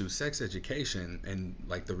regards to sex education and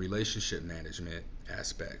like the relationship management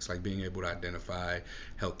aspects, like being able to identify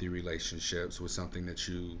healthy relationships was something that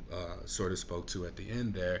you sort of spoke to at the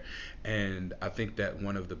end there. And I think that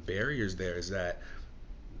one of the barriers there is that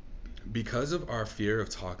because of our fear of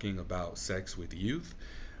talking about sex with youth,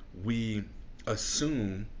 we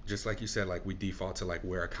assume, just like you said, like we default to like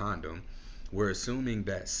wear a condom. We're assuming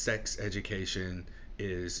that sex education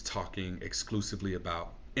is talking exclusively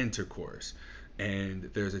about intercourse. And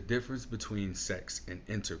there's a difference between sex and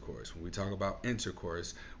intercourse. When we talk about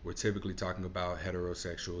intercourse, we're typically talking about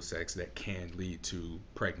heterosexual sex that can lead to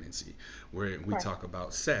pregnancy. When we Right. talk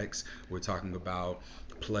about sex, we're talking about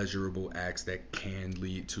pleasurable acts that can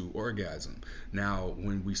lead to orgasm. Now,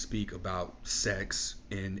 when we speak about sex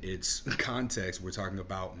in its context, we're talking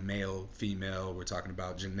about male, female, we're talking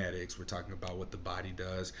about genetics, we're talking about what the body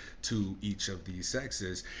does to each of these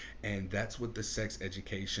sexes. And that's what the sex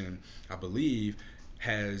education, I believe,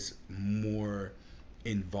 has more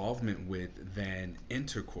involvement with than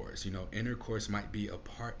intercourse. Intercourse might be a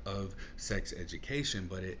part of sex education,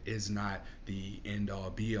 but it is not the end all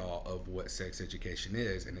be all of what sex education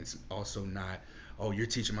is. And it's also not, oh, you're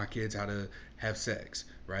teaching my kids how to have sex,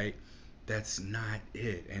 right? That's not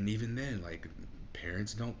it. And even then, like,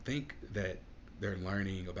 parents don't think that they're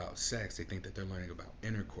learning about sex, they think that they're learning about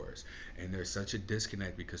intercourse. And there's such a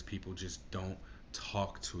disconnect because people just don't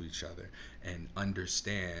talk to each other and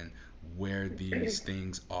understand where these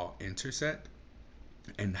things all intersect,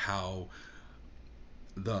 and how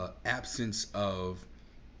the absence of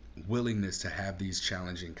willingness to have these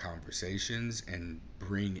challenging conversations and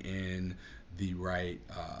bring in the right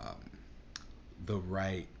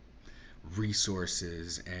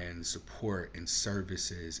resources and support and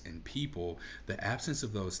services and people, the absence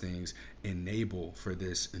of those things enable for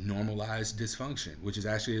this normalized dysfunction, which is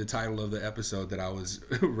actually the title of the episode that I was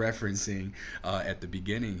referencing at the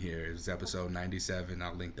beginning here. It was episode 97.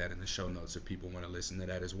 I'll link that in the show notes if people want to listen to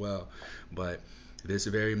that as well. But this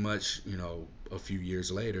very much, a few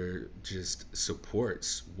years later, just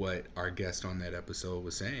supports what our guest on that episode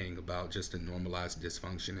was saying about just a normalized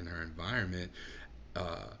dysfunction in her environment,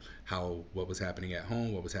 uh, how what was happening at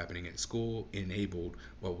home, what was happening at school, enabled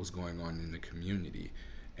what was going on in the community,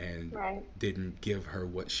 and Right. didn't give her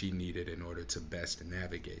what she needed in order to best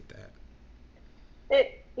navigate that.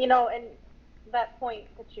 It, and that point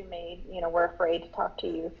that you made, we're afraid to talk to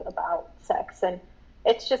youth about sex. And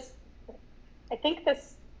it's just, I think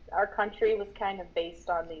our country was kind of based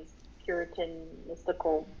on these Puritan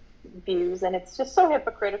mystical views. And it's just so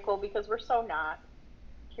hypocritical because we're so not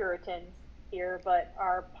Puritans here, but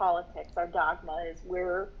our politics, our dogma is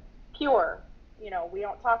we're pure. We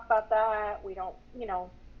don't talk about that. We don't,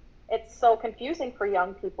 it's so confusing for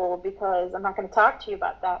young people because I'm not going to talk to you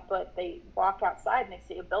about that, but they walk outside and they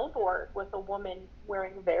see a billboard with a woman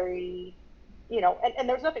wearing very, and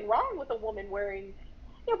there's nothing wrong with a woman wearing,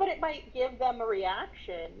 but it might give them a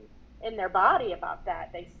reaction in their body about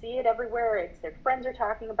that. They see it everywhere. It's their friends are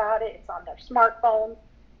talking about it. It's on their smartphones.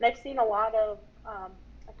 And I've seen a lot of,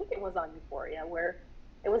 I think it was on Euphoria, where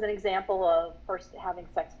it was an example of first having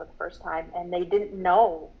sex for the first time, and they didn't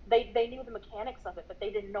know, they knew the mechanics of it, but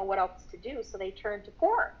they didn't know what else to do, so they turned to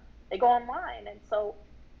porn. They go online, and so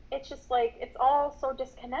it's just like it's all so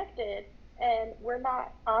disconnected, and we're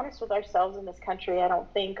not honest with ourselves in this country, I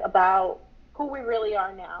don't think, about who we really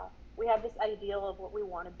are now. We have this ideal of what we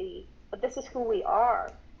want to be, but this is who we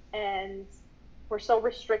are. And we're so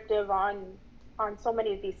restrictive on so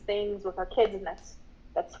many of these things with our kids, and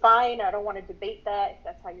that's fine. I don't want to debate that if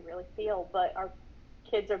that's how you really feel, but our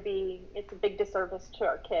kids are being it's a big disservice to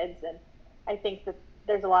our kids. And I think that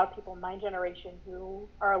there's a lot of people in my generation who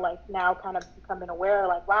are like now kind of becoming aware,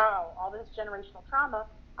 like, wow, all this generational trauma,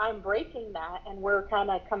 I'm breaking that, and we're kind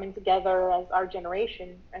of coming together as our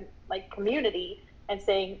generation and like community and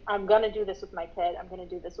saying, I'm going to do this with my kid, I'm going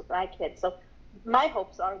to do this with my kid. So my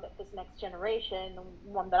hopes are that this next generation, the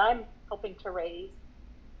one that I'm helping to raise,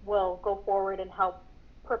 will go forward and help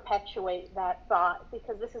perpetuate that thought,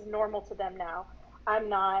 because this is normal to them now. I'm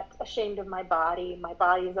not ashamed of my body. My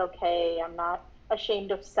body is okay. I'm not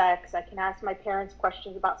ashamed of sex. I can ask my parents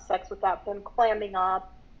questions about sex without them clamming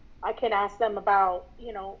up. I can ask them about,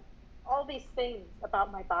 all these things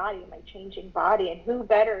about my body, my changing body, and who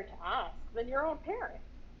better to ask than your own parent?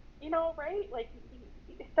 Right? Like,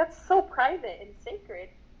 that's so private and sacred.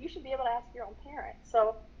 You should be able to ask your own parent.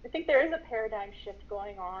 So I think there is a paradigm shift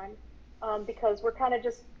going on, because we're kind of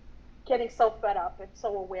just getting so fed up and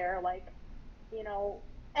so aware, like, you know,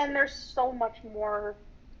 and there's so much more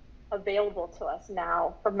available to us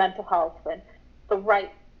now for mental health and the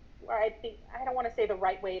right, or I think, I don't want to say the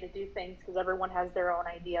right way to do things because everyone has their own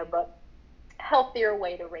idea, but healthier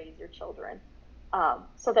way to raise your children,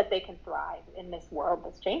 so that they can thrive in this world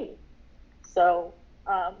that's changing. So,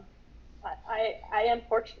 um, I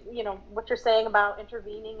unfortunately, what you're saying about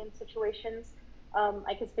intervening in situations,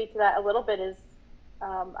 I can speak to that a little bit. Is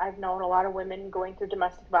I've known a lot of women going through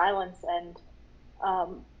domestic violence, and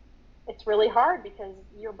um, it's really hard because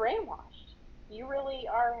you're brainwashed. You really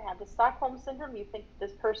are have the Stockholm syndrome. You think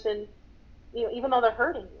this person, even though they're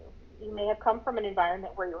hurting you, you may have come from an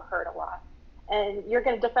environment where you were hurt a lot, and you're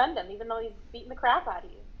going to defend him even though he's beating the crap out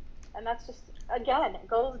of you. And that's just, again, it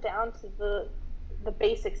goes down to the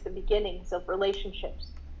basics, the beginnings of relationships,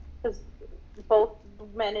 because both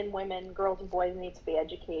men and women, girls and boys, need to be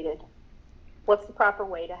educated. What's the proper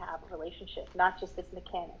way to have a relationship, not just its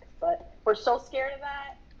mechanics? But we're so scared of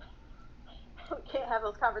that. We can't have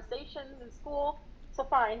those conversations in school. So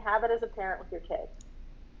fine, have it as a parent with your kid.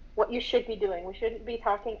 What you should be doing. We shouldn't be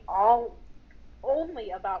talking all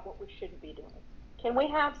only about what we shouldn't be doing. Can we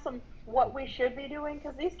have some what we should be doing?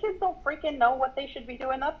 Because these kids don't freaking know what they should be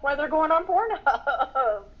doing. That's why they're going on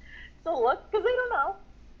Pornhub. So look, because they don't know.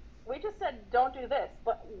 We just said don't do this,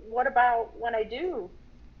 but what about when I do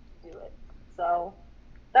it? So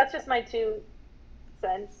that's just my 2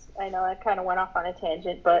 cents. I know I kind of went off on a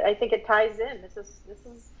tangent, but I think it ties in. This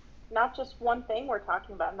is not just one thing we're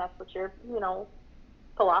talking about, and that's what your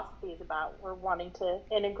philosophy is about. We're wanting to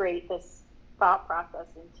integrate this thought process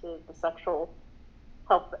into the sexual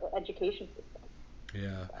health education system.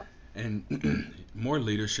 Yeah. So And more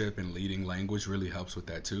leadership and leading language really helps with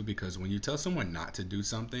that too, because when you tell someone not to do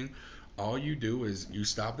something, all you do is you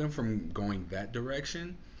stop them from going that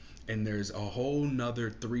direction, and there's a whole nother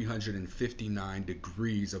 359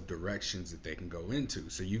 degrees of directions that they can go into.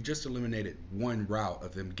 So you've just eliminated one route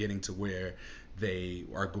of them getting to where they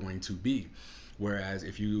are going to be. Whereas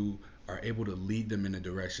if you are able to lead them in a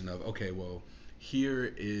direction of, okay, well,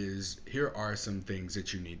 here are some things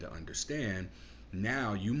that you need to understand.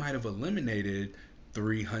 Now you might have eliminated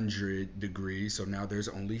 300 degrees, so now there's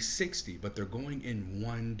only 60, but they're going in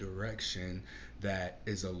one direction that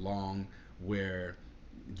is along where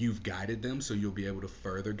you've guided them, so you'll be able to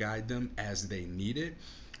further guide them as they need it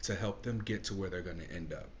to help them get to where they're going to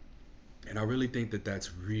end up. And I really think that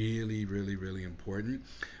that's really, really, really important,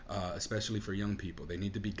 especially for young people. They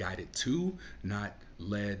need to be guided to, not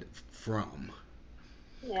led from.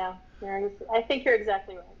 yeah, I think you're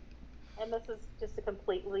exactly right. And this is just a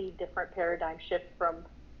completely different paradigm shift from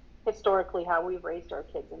historically how we've raised our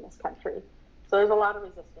kids in this country. So there's a lot of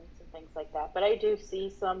resistance and things like that. But I do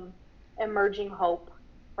see some emerging hope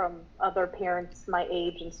from other parents my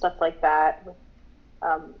age and stuff like that. With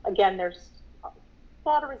again, there's a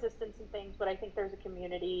lot of resistance and things, but I think there's a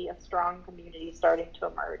community, a strong community starting to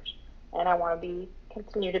emerge, and I want to be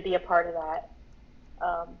continue to be a part of that,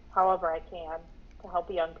 however I can, to help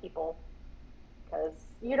young people, because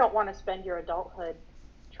you don't want to spend your adulthood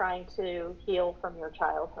trying to heal from your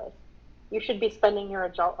childhood. You should be spending your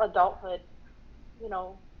adulthood, you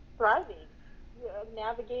know, thriving,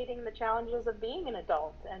 navigating the challenges of being an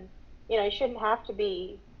adult. And, you shouldn't have to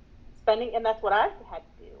be spending, and that's what I've had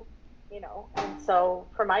to do. And so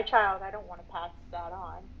for my child, I don't want to pass that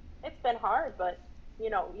on. It's been hard, but,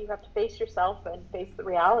 you have to face yourself and face the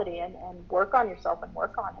reality, and work on yourself and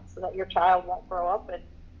work on it so that your child won't grow up and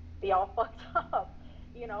be all fucked up,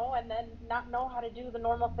 and then not know how to do the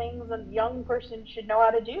normal things a young person should know how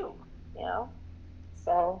to do, you know?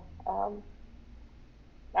 So,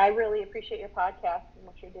 I really appreciate your podcast and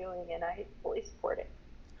what you're doing, and I fully support it.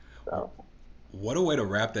 So, What a way to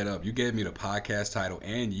wrap that up. You gave me the podcast title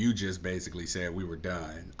and you just basically said we were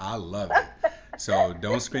done. I love it. So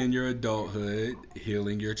don't spend your adulthood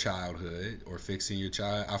healing your childhood or fixing your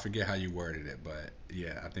child. I forget how you worded it, but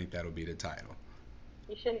yeah, I think that'll be the title.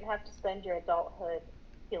 you shouldn't have to spend your adulthood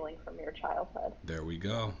healing from your childhood. There we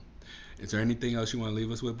go. Is there anything else you want to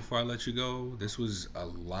leave us with before I let you go? This was a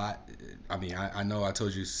lot. I mean, I know I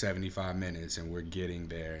told you 75 minutes and we're getting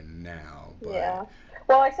there now, but Yeah.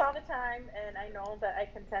 Well, I saw the time, and I know that I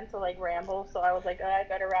can tend to like ramble, so I was like, oh, I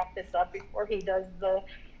better wrap this up before he does the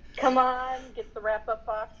come on, get the wrap up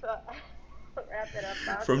box up, wrap it up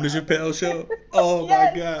box from the out. Chappelle show. Oh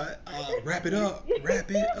my Yes. God. Wrap it up.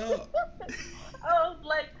 Wrap it up. I was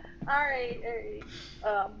like, all right,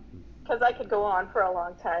 because I could go on for a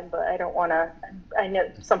long time, but I don't want to. I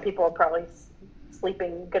know some people are probably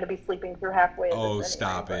sleeping, going to be sleeping through halfway of this Oh, anyway.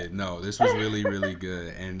 stop But it. No, this was really, really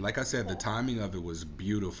good. And like I said, the timing of it was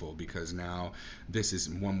beautiful because now this is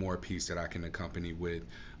one more piece that I can accompany with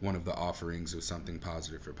one of the offerings of something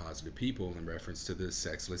positive for positive people in reference to the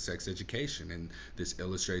sexless sex education. And this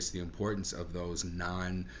illustrates the importance of those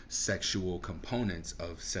non sexual components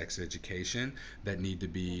of sex education that need to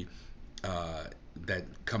be uh, that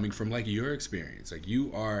coming from like your experience. Like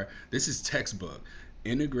you are, this is textbook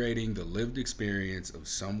integrating the lived experience of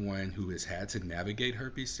someone who has had to navigate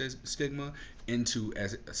herpes stigma into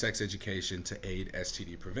sex education to aid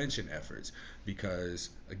STD prevention efforts. Because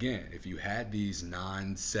again, if you had these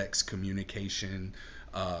non-sex communication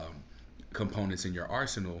um, components in your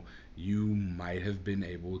arsenal, you might have been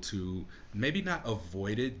able to maybe not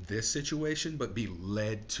avoided this situation, but be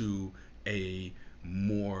led to a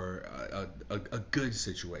more a good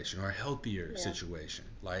situation or a healthier yeah, situation.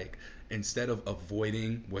 Like instead of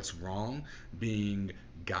avoiding what's wrong, being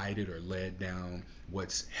guided or led down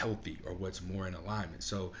what's healthy or what's more in alignment.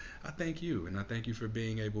 So I thank you, and I thank you for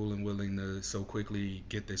being able and willing to so quickly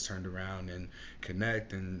get this turned around and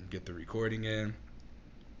connect and get the recording in.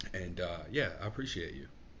 And yeah, I appreciate you.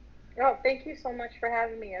 oh, thank you so much for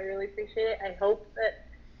having me. I really appreciate it. I hope that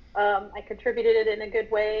I contributed it in a good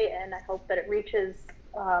way, and I hope that it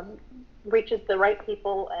um, reaches the right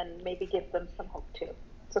people and maybe gives them some hope too.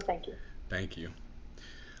 So thank you. Thank you.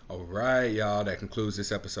 All right, y'all. That concludes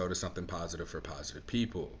this episode of Something Positive for Positive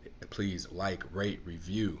People. Please like, rate,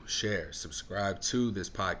 review, share, subscribe to this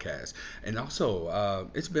podcast. And also,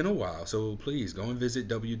 it's been a while, so please go and visit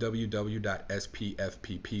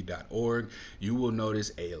www.spfpp.org. You will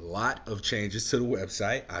notice a lot of changes to the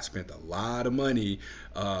website. I spent a lot of money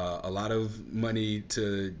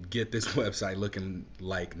to get this website looking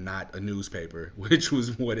like not a newspaper, which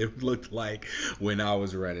was what it looked like when I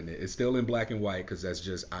was running it. It's still in black and white because that's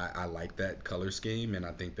just I like that color scheme, and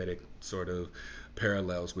I think that it sort of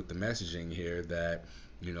parallels with the messaging here that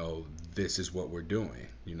this is what we're doing.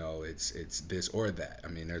 It's this or that. I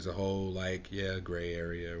mean, there's a whole like gray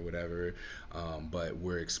area or whatever, but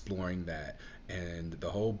we're exploring that. And the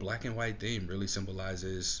whole black and white theme really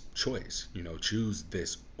symbolizes choice. Choose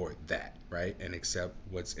this or that, right? And accept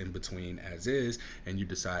what's in between as is, and you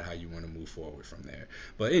decide how you want to move forward from there.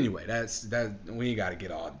 But anyway, that's that. We ain't got to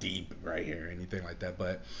get all deep right here or anything like that.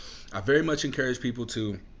 But I very much encourage people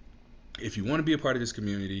to, if you want to be a part of this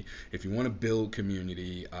community, if you want to build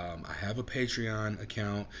community, I have a Patreon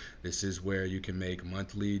account. This is where you can make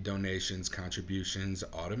monthly donations, contributions,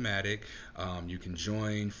 automatic. You can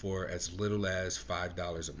join for as little as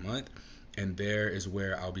 $5 a month. And there is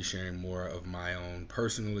where I'll be sharing more of my own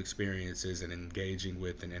personal experiences and engaging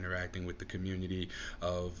with and interacting with the community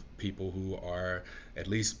of people who are at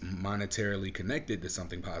least monetarily connected to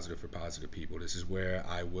something positive for positive people. This is where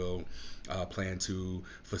I will plan to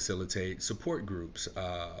facilitate support groups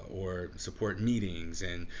or support meetings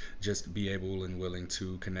and just be able and willing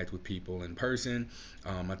to connect with people in person.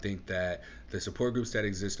 I think that the support groups that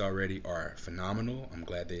exist already are phenomenal. I'm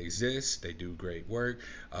glad they exist. They do great work,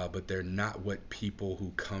 but they're not what people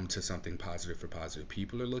who come to something positive for positive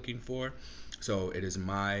people are looking for. So it is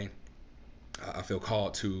I feel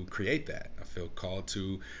called to create that. I feel called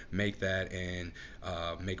to make that and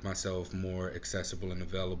make myself more accessible and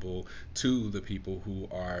available to the people who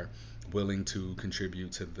are willing to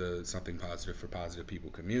contribute to the Something Positive for Positive People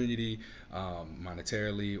community,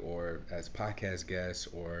 monetarily or as podcast guests,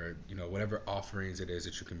 or whatever offerings it is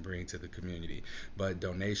that you can bring to the community. But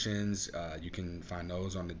donations, you can find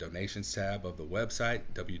those on the donations tab of the website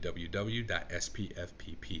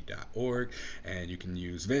www.spfpp.org, and you can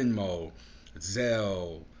use Venmo,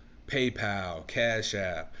 Zelle, PayPal, Cash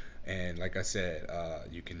App. And like I said,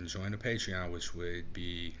 you can join a Patreon, which would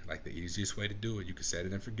be like the easiest way to do it. You can set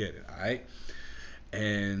it and forget it. All right.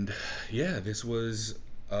 And yeah, this was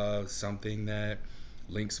something that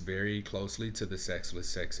links very closely to the sexless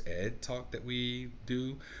sex ed talk that we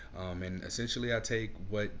do. And essentially, I take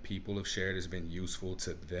what people have shared has been useful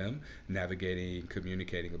to them navigating,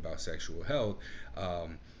 communicating about sexual health,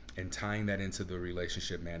 and tying that into the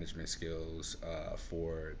relationship management skills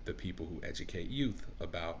for the people who educate youth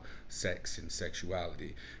about sex and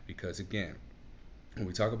sexuality. Because again, when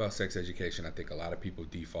we talk about sex education, I think a lot of people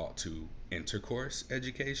default to intercourse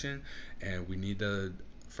education, and we need to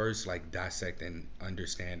first like dissect and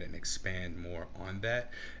understand and expand more on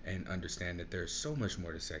that and understand that there's so much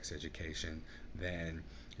more to sex education than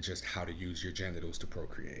just how to use your genitals to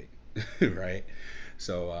procreate, right?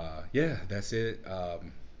 So yeah, that's it.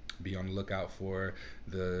 Be on the lookout for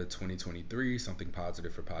the 2023 Something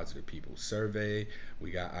Positive for Positive People survey.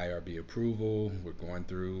 We got IRB approval. We're going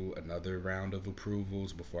through another round of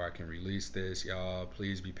approvals before I can release this. Y'all,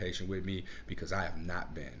 please be patient with me because I have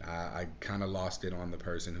not been. I kind of lost it on the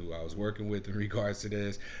person who I was working with in regards to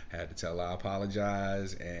this. I had to tell her I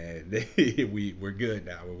apologize, and we're good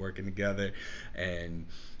now. We're working together, and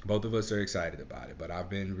both of us are excited about it. But I've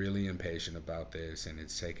been really impatient about this, and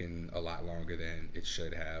it's taken a lot longer than it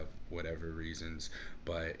should have, whatever reasons.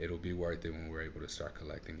 But it'll be worth it when we're able to start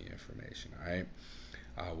collecting the information. All right.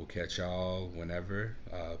 We'll catch y'all whenever.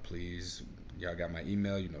 Please, y'all got my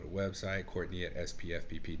email. You know the website. Courtney at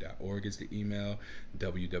spfpp.org is the email.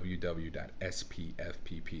 www.spfpp.org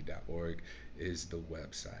is the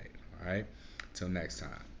website. All right. Till next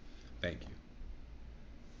time. Thank you.